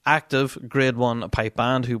active Grade 1 pipe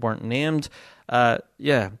band who weren't named.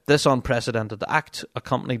 This unprecedented act,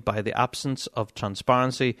 accompanied by the absence of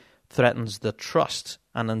transparency, threatens the trust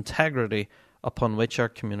and integrity upon which our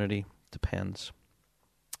community depends.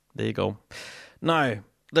 There you go. Now,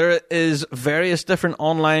 there is various different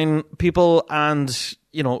online people and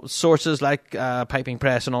sources like Piping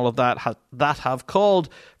Press and all of that have called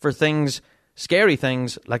for things, scary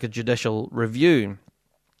things like a judicial review.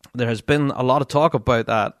 There has been a lot of talk about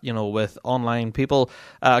that, with online people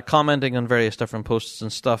commenting on various different posts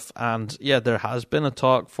and stuff. And there has been a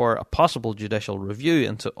talk for a possible judicial review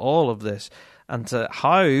into all of this and to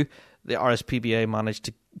how the RSPBA managed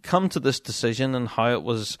to come to this decision and how it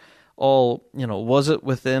was all, was it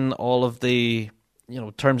within all of the,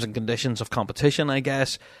 terms and conditions of competition, I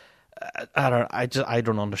guess. I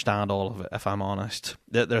don't understand all of it, if I'm honest.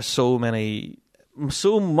 There's so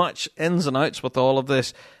much ins and outs with all of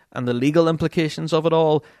this, and the legal implications of it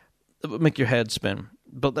all, it would make your head spin.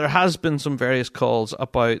 But there has been some various calls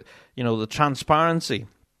about, the transparency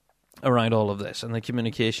around all of this and the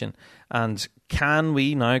communication. And can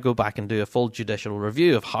we now go back and do a full judicial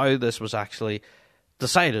review of how this was actually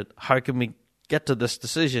decided? How can we get to this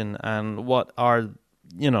decision, and what are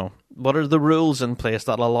the rules in place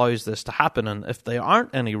that allows this to happen? And if there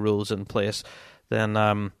aren't any rules in place,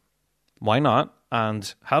 then why not?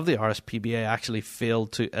 And have the RSPBA actually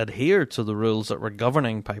failed to adhere to the rules that were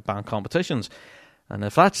governing pipe band competitions? And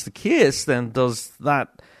if that's the case, then does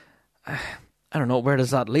that, I don't know, where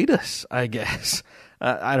does that lead us, I guess?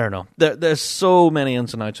 I don't know. There's so many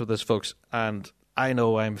ins and outs with this, folks, and I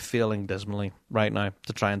know I'm failing dismally right now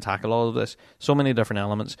to try and tackle all of this. So many different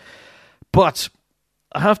elements. But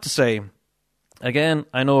I have to say, again,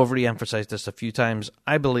 I know I've re-emphasized this a few times,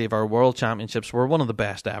 I believe our World Championships were one of the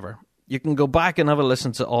best ever. You can go back and have a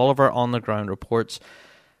listen to all of our on-the-ground reports.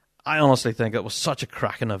 I honestly think it was such a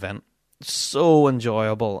cracking event. So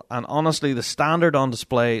enjoyable. And honestly, the standard on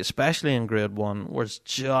display, especially in Grade 1, was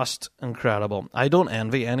just incredible. I don't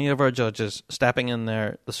envy any of our judges stepping in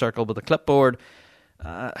there, the circle with a clipboard.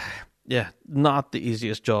 Not the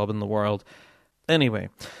easiest job in the world. Anyway,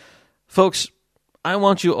 folks, I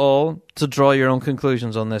want you all to draw your own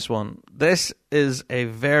conclusions on this one. This is a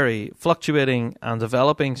very fluctuating and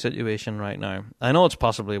developing situation right now. I know it's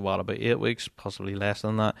possibly, about 8 weeks, possibly less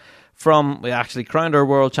than that, from we actually crowned our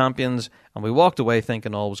world champions and we walked away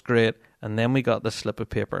thinking all was great, and then we got this slip of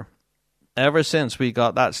paper. Ever since we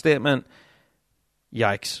got that statement,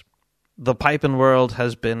 yikes. The piping world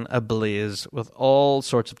has been ablaze with all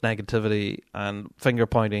sorts of negativity and finger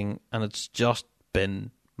pointing, and it's just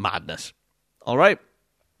been madness. All right.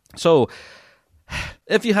 So,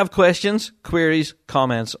 if you have questions, queries,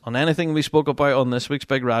 comments on anything we spoke about on this week's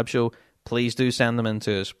Big Rab Show, please do send them in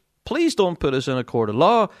to us. Please don't put us in a court of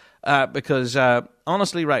law because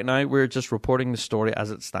honestly right now we're just reporting the story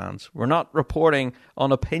as it stands. We're not reporting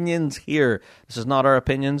on opinions here. This is not our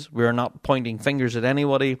opinions. We're not pointing fingers at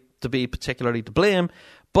anybody to be particularly to blame,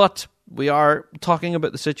 but we are talking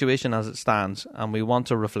about the situation as it stands, and we want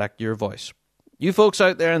to reflect your voice. You folks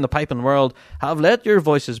out there in the piping world have let your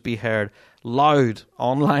voices be heard loud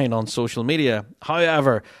online on social media.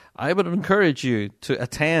 However, I would encourage you to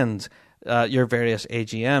attend your various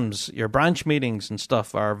AGMs. Your branch meetings and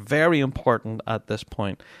stuff are very important at this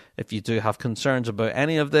point. If you do have concerns about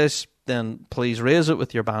any of this, then please raise it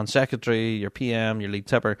with your band secretary, your PM, your lead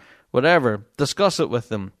tipper, whatever. Discuss it with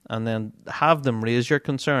them and then have them raise your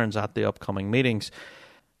concerns at the upcoming meetings.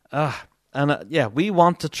 We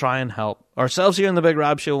want to try and help. Ourselves here in the Big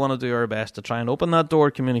Rab Show want to do our best to try and open that door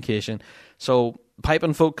of communication so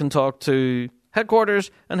piping folk can talk to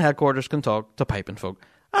headquarters and headquarters can talk to piping folk.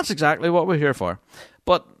 That's exactly what we're here for.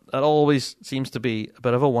 But it always seems to be a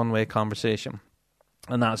bit of a one-way conversation,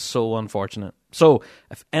 and that's so unfortunate. So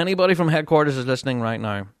if anybody from headquarters is listening right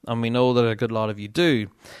now, and we know that a good lot of you do,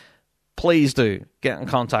 please do get in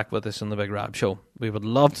contact with us in the Big Rab Show. We would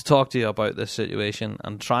love to talk to you about this situation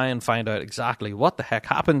and try and find out exactly what the heck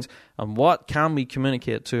happened and what can we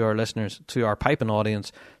communicate to our listeners, to our piping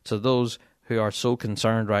audience, to those who are so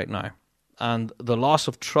concerned right now. And the loss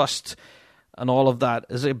of trust and all of that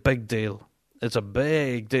is a big deal. It's a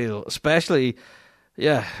big deal, especially,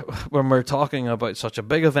 when we're talking about such a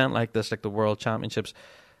big event like this, like the World Championships.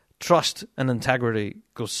 Trust and integrity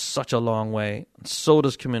goes such a long way, and so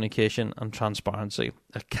does communication and transparency.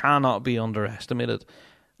 It cannot be underestimated.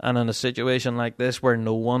 And in a situation like this where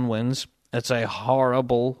no one wins, it's a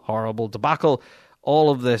horrible, horrible debacle.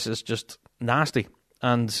 All of this is just nasty,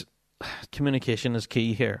 and communication is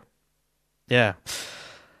key here. Yeah.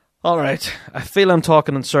 All right. I feel I'm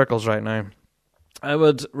talking in circles right now. I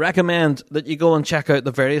would recommend that you go and check out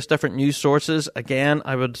the various different news sources. Again,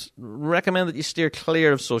 I would recommend that you steer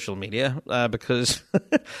clear of social media because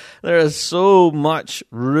there is so much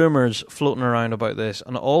rumours floating around about this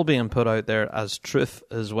and all being put out there as truth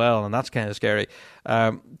as well, and that's kind of scary.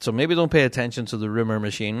 So maybe don't pay attention to the rumour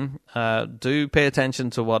machine. Do pay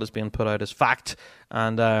attention to what is being put out as fact,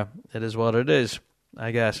 and it is what it is,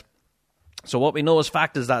 I guess. So what we know as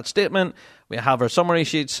fact is that statement. We have our summary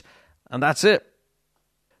sheets, and that's it.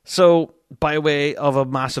 So, by way of a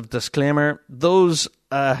massive disclaimer, those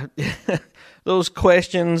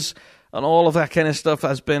questions and all of that kind of stuff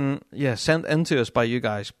has been sent into us by you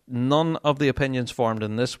guys. None of the opinions formed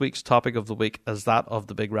in this week's topic of the week is that of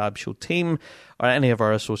the Big Rab Show team or any of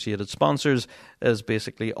our associated sponsors. It is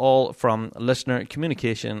basically all from listener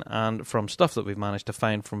communication and from stuff that we've managed to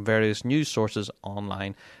find from various news sources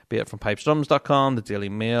online, be it from pipesdrums.com, the Daily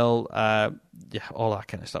Mail, all that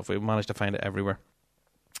kind of stuff. We've managed to find it everywhere.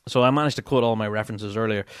 So I managed to quote all my references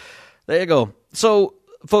earlier. There you go. So,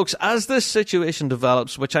 folks, as this situation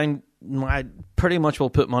develops, which I pretty much will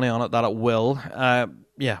put money on it that it will,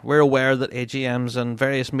 we're aware that AGMs and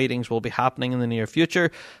various meetings will be happening in the near future.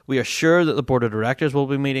 We are sure that the board of directors will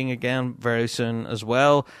be meeting again very soon as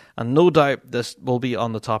well, and no doubt this will be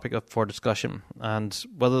on the topic for discussion. And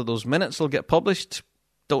whether those minutes will get published,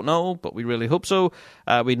 don't know, but we really hope so.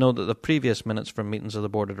 We know that the previous minutes from meetings of the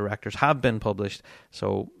board of directors have been published,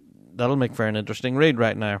 so that'll make for an interesting read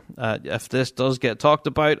right now. If this does get talked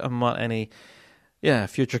about and what any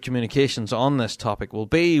future communications on this topic will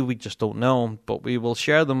be, we just don't know, but we will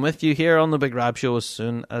share them with you here on the Big Rab Show as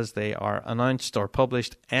soon as they are announced or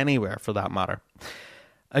published anywhere for that matter.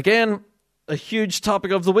 Again, a huge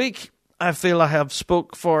topic of the week. I feel I have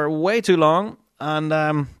spoke for way too long, and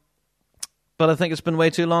but I think it's been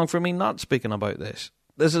way too long for me not speaking about this.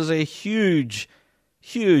 This is a huge,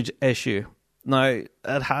 huge issue. Now,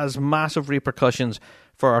 it has massive repercussions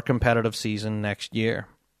for our competitive season next year,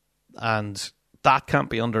 and that can't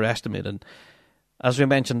be underestimated. As we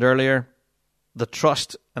mentioned earlier, the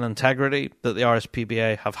trust and integrity that the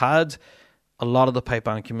RSPBA have had, a lot of the pipe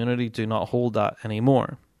band community do not hold that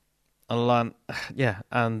anymore. And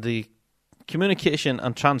the communication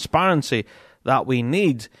and transparency that we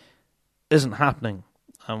need isn't happening.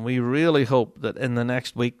 And we really hope that in the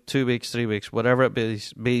next week, 2 weeks, 3 weeks, whatever it be,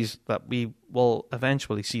 that we will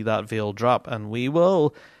eventually see that veil drop and we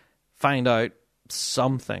will find out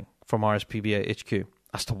something from RSPBA HQ.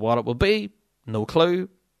 As to what it will be, no clue,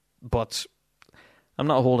 but I'm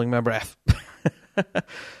not holding my breath.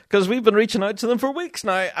 Because we've been reaching out to them for weeks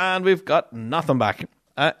now and we've got nothing back.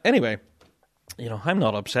 Anyway, I'm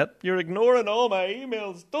not upset. You're ignoring all my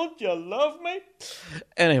emails. Don't you love me?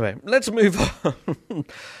 Anyway, let's move on.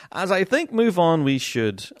 As I think move on we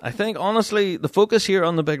should. I think, honestly, the focus here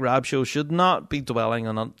on the Big Rab Show should not be dwelling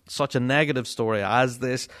on such a negative story as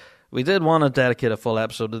this. We did want to dedicate a full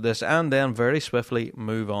episode to this and then very swiftly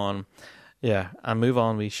move on. Yeah, and move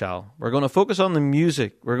on we shall. We're going to focus on the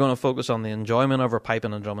music. We're going to focus on the enjoyment of our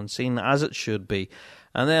piping and drumming scene as it should be.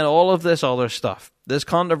 And then all of this other stuff, this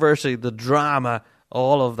controversy, the drama,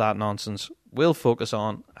 all of that nonsense, we'll focus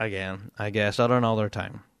on again, I guess, at another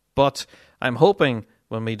time. But I'm hoping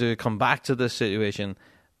when we do come back to this situation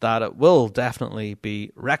that it will definitely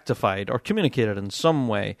be rectified or communicated in some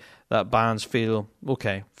way that bands feel,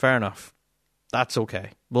 okay, fair enough. That's okay.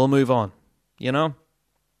 We'll move on.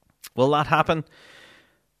 Will that happen?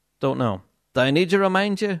 Don't know. Do I need to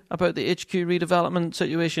remind you about the HQ redevelopment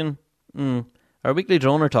situation? Our weekly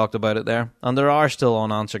droner talked about it there, and there are still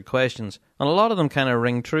unanswered questions, and a lot of them kind of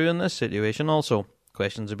ring true in this situation also.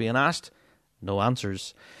 Questions are being asked, no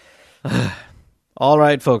answers. All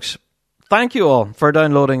right, folks. Thank you all for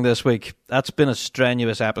downloading this week. That's been a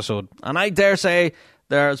strenuous episode, and I dare say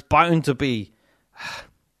there's bound to be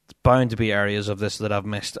areas of this that I've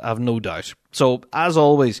missed, I've no doubt. So, as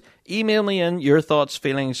always, email me in your thoughts,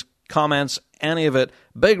 feelings, comments, any of it,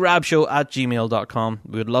 bigrabshow@gmail.com.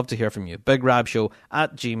 We would love to hear from you.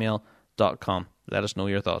 bigrabshow@gmail.com. Let us know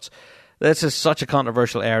your thoughts. This is such a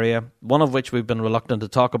controversial area, one of which we've been reluctant to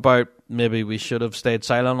talk about. Maybe we should have stayed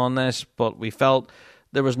silent on this, but we felt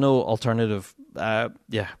there was no alternative.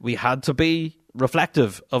 We had to be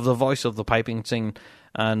reflective of the voice of the piping scene,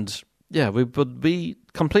 and we would be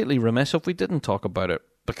completely remiss if we didn't talk about it.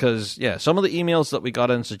 Because, some of the emails that we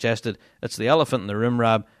got in suggested it's the elephant in the room,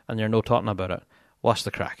 Rab, and you're no talking about it. What's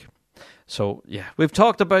the crack? So, we've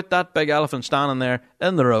talked about that big elephant standing there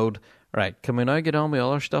in the road. Right, can we now get on with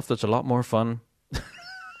other stuff that's a lot more fun?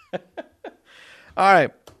 All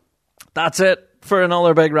right, that's it for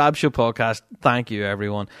another Big Rab Show podcast. Thank you,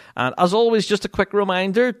 everyone. And as always, just a quick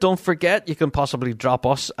reminder, don't forget you can possibly drop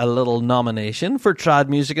us a little nomination for Trad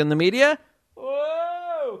Music in the Media.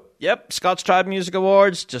 Yep, Scots Trad Music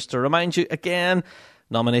Awards. Just to remind you again,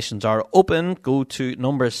 nominations are open. Go to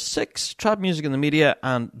number 6, Trad Music in the Media,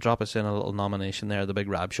 and drop us in a little nomination there, The Big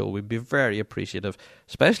Rab Show. We'd be very appreciative,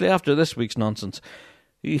 especially after this week's nonsense.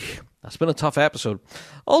 That's been a tough episode.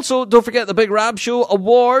 Also, don't forget the Big Rab Show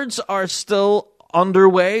Awards are still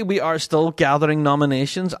underway. We are still gathering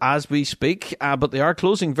nominations as we speak, but they are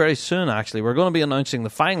closing very soon, actually. We're going to be announcing the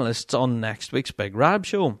finalists on next week's Big Rab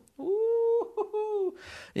Show.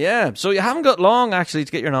 Yeah, so you haven't got long, actually,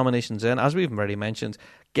 to get your nominations in. As we've already mentioned,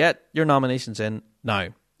 get your nominations in now,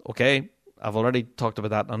 okay? I've already talked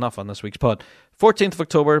about that enough on this week's pod. 14th of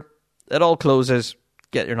October, it all closes.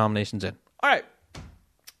 Get your nominations in. All right,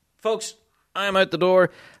 folks, I'm out the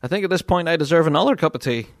door. I think at this point I deserve another cup of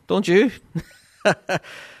tea, don't you?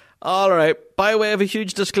 All right, by way of a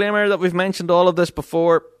huge disclaimer that we've mentioned all of this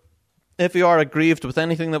before, if you are aggrieved with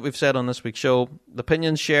anything that we've said on this week's show, the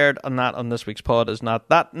opinions shared on this week's pod is not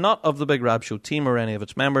of the Big Rab Show team or any of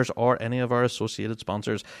its members or any of our associated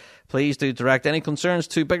sponsors. Please do direct any concerns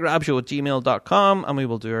to bigrabshow@gmail.com, and we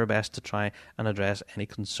will do our best to try and address any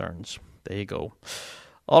concerns. There you go.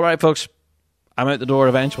 All right, folks, I'm out the door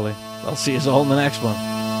eventually. I'll see you all in the next one.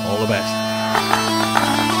 All the best.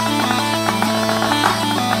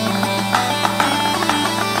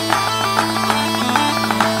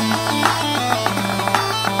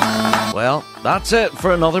 Well, that's it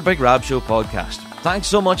for another Big Rab Show podcast. Thanks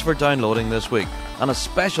so much for downloading this week, and a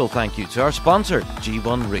special thank you to our sponsor,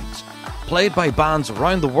 G1 Reeds. Played by bands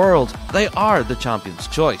around the world, they are the champion's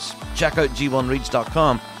choice. Check out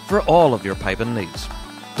g1reeds.com for all of your piping needs.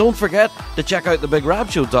 Don't forget to check out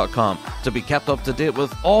thebigrabshow.com to be kept up to date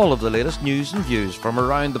with all of the latest news and views from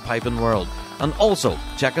around the piping world. And also,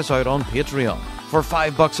 check us out on Patreon. For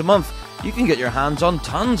 $5 a month, you can get your hands on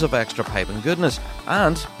tons of extra piping goodness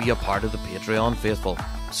and be a part of the Patreon faithful.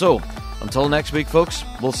 So, until next week, folks,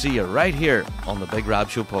 we'll see you right here on the Big Rab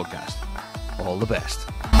Show podcast. All the best.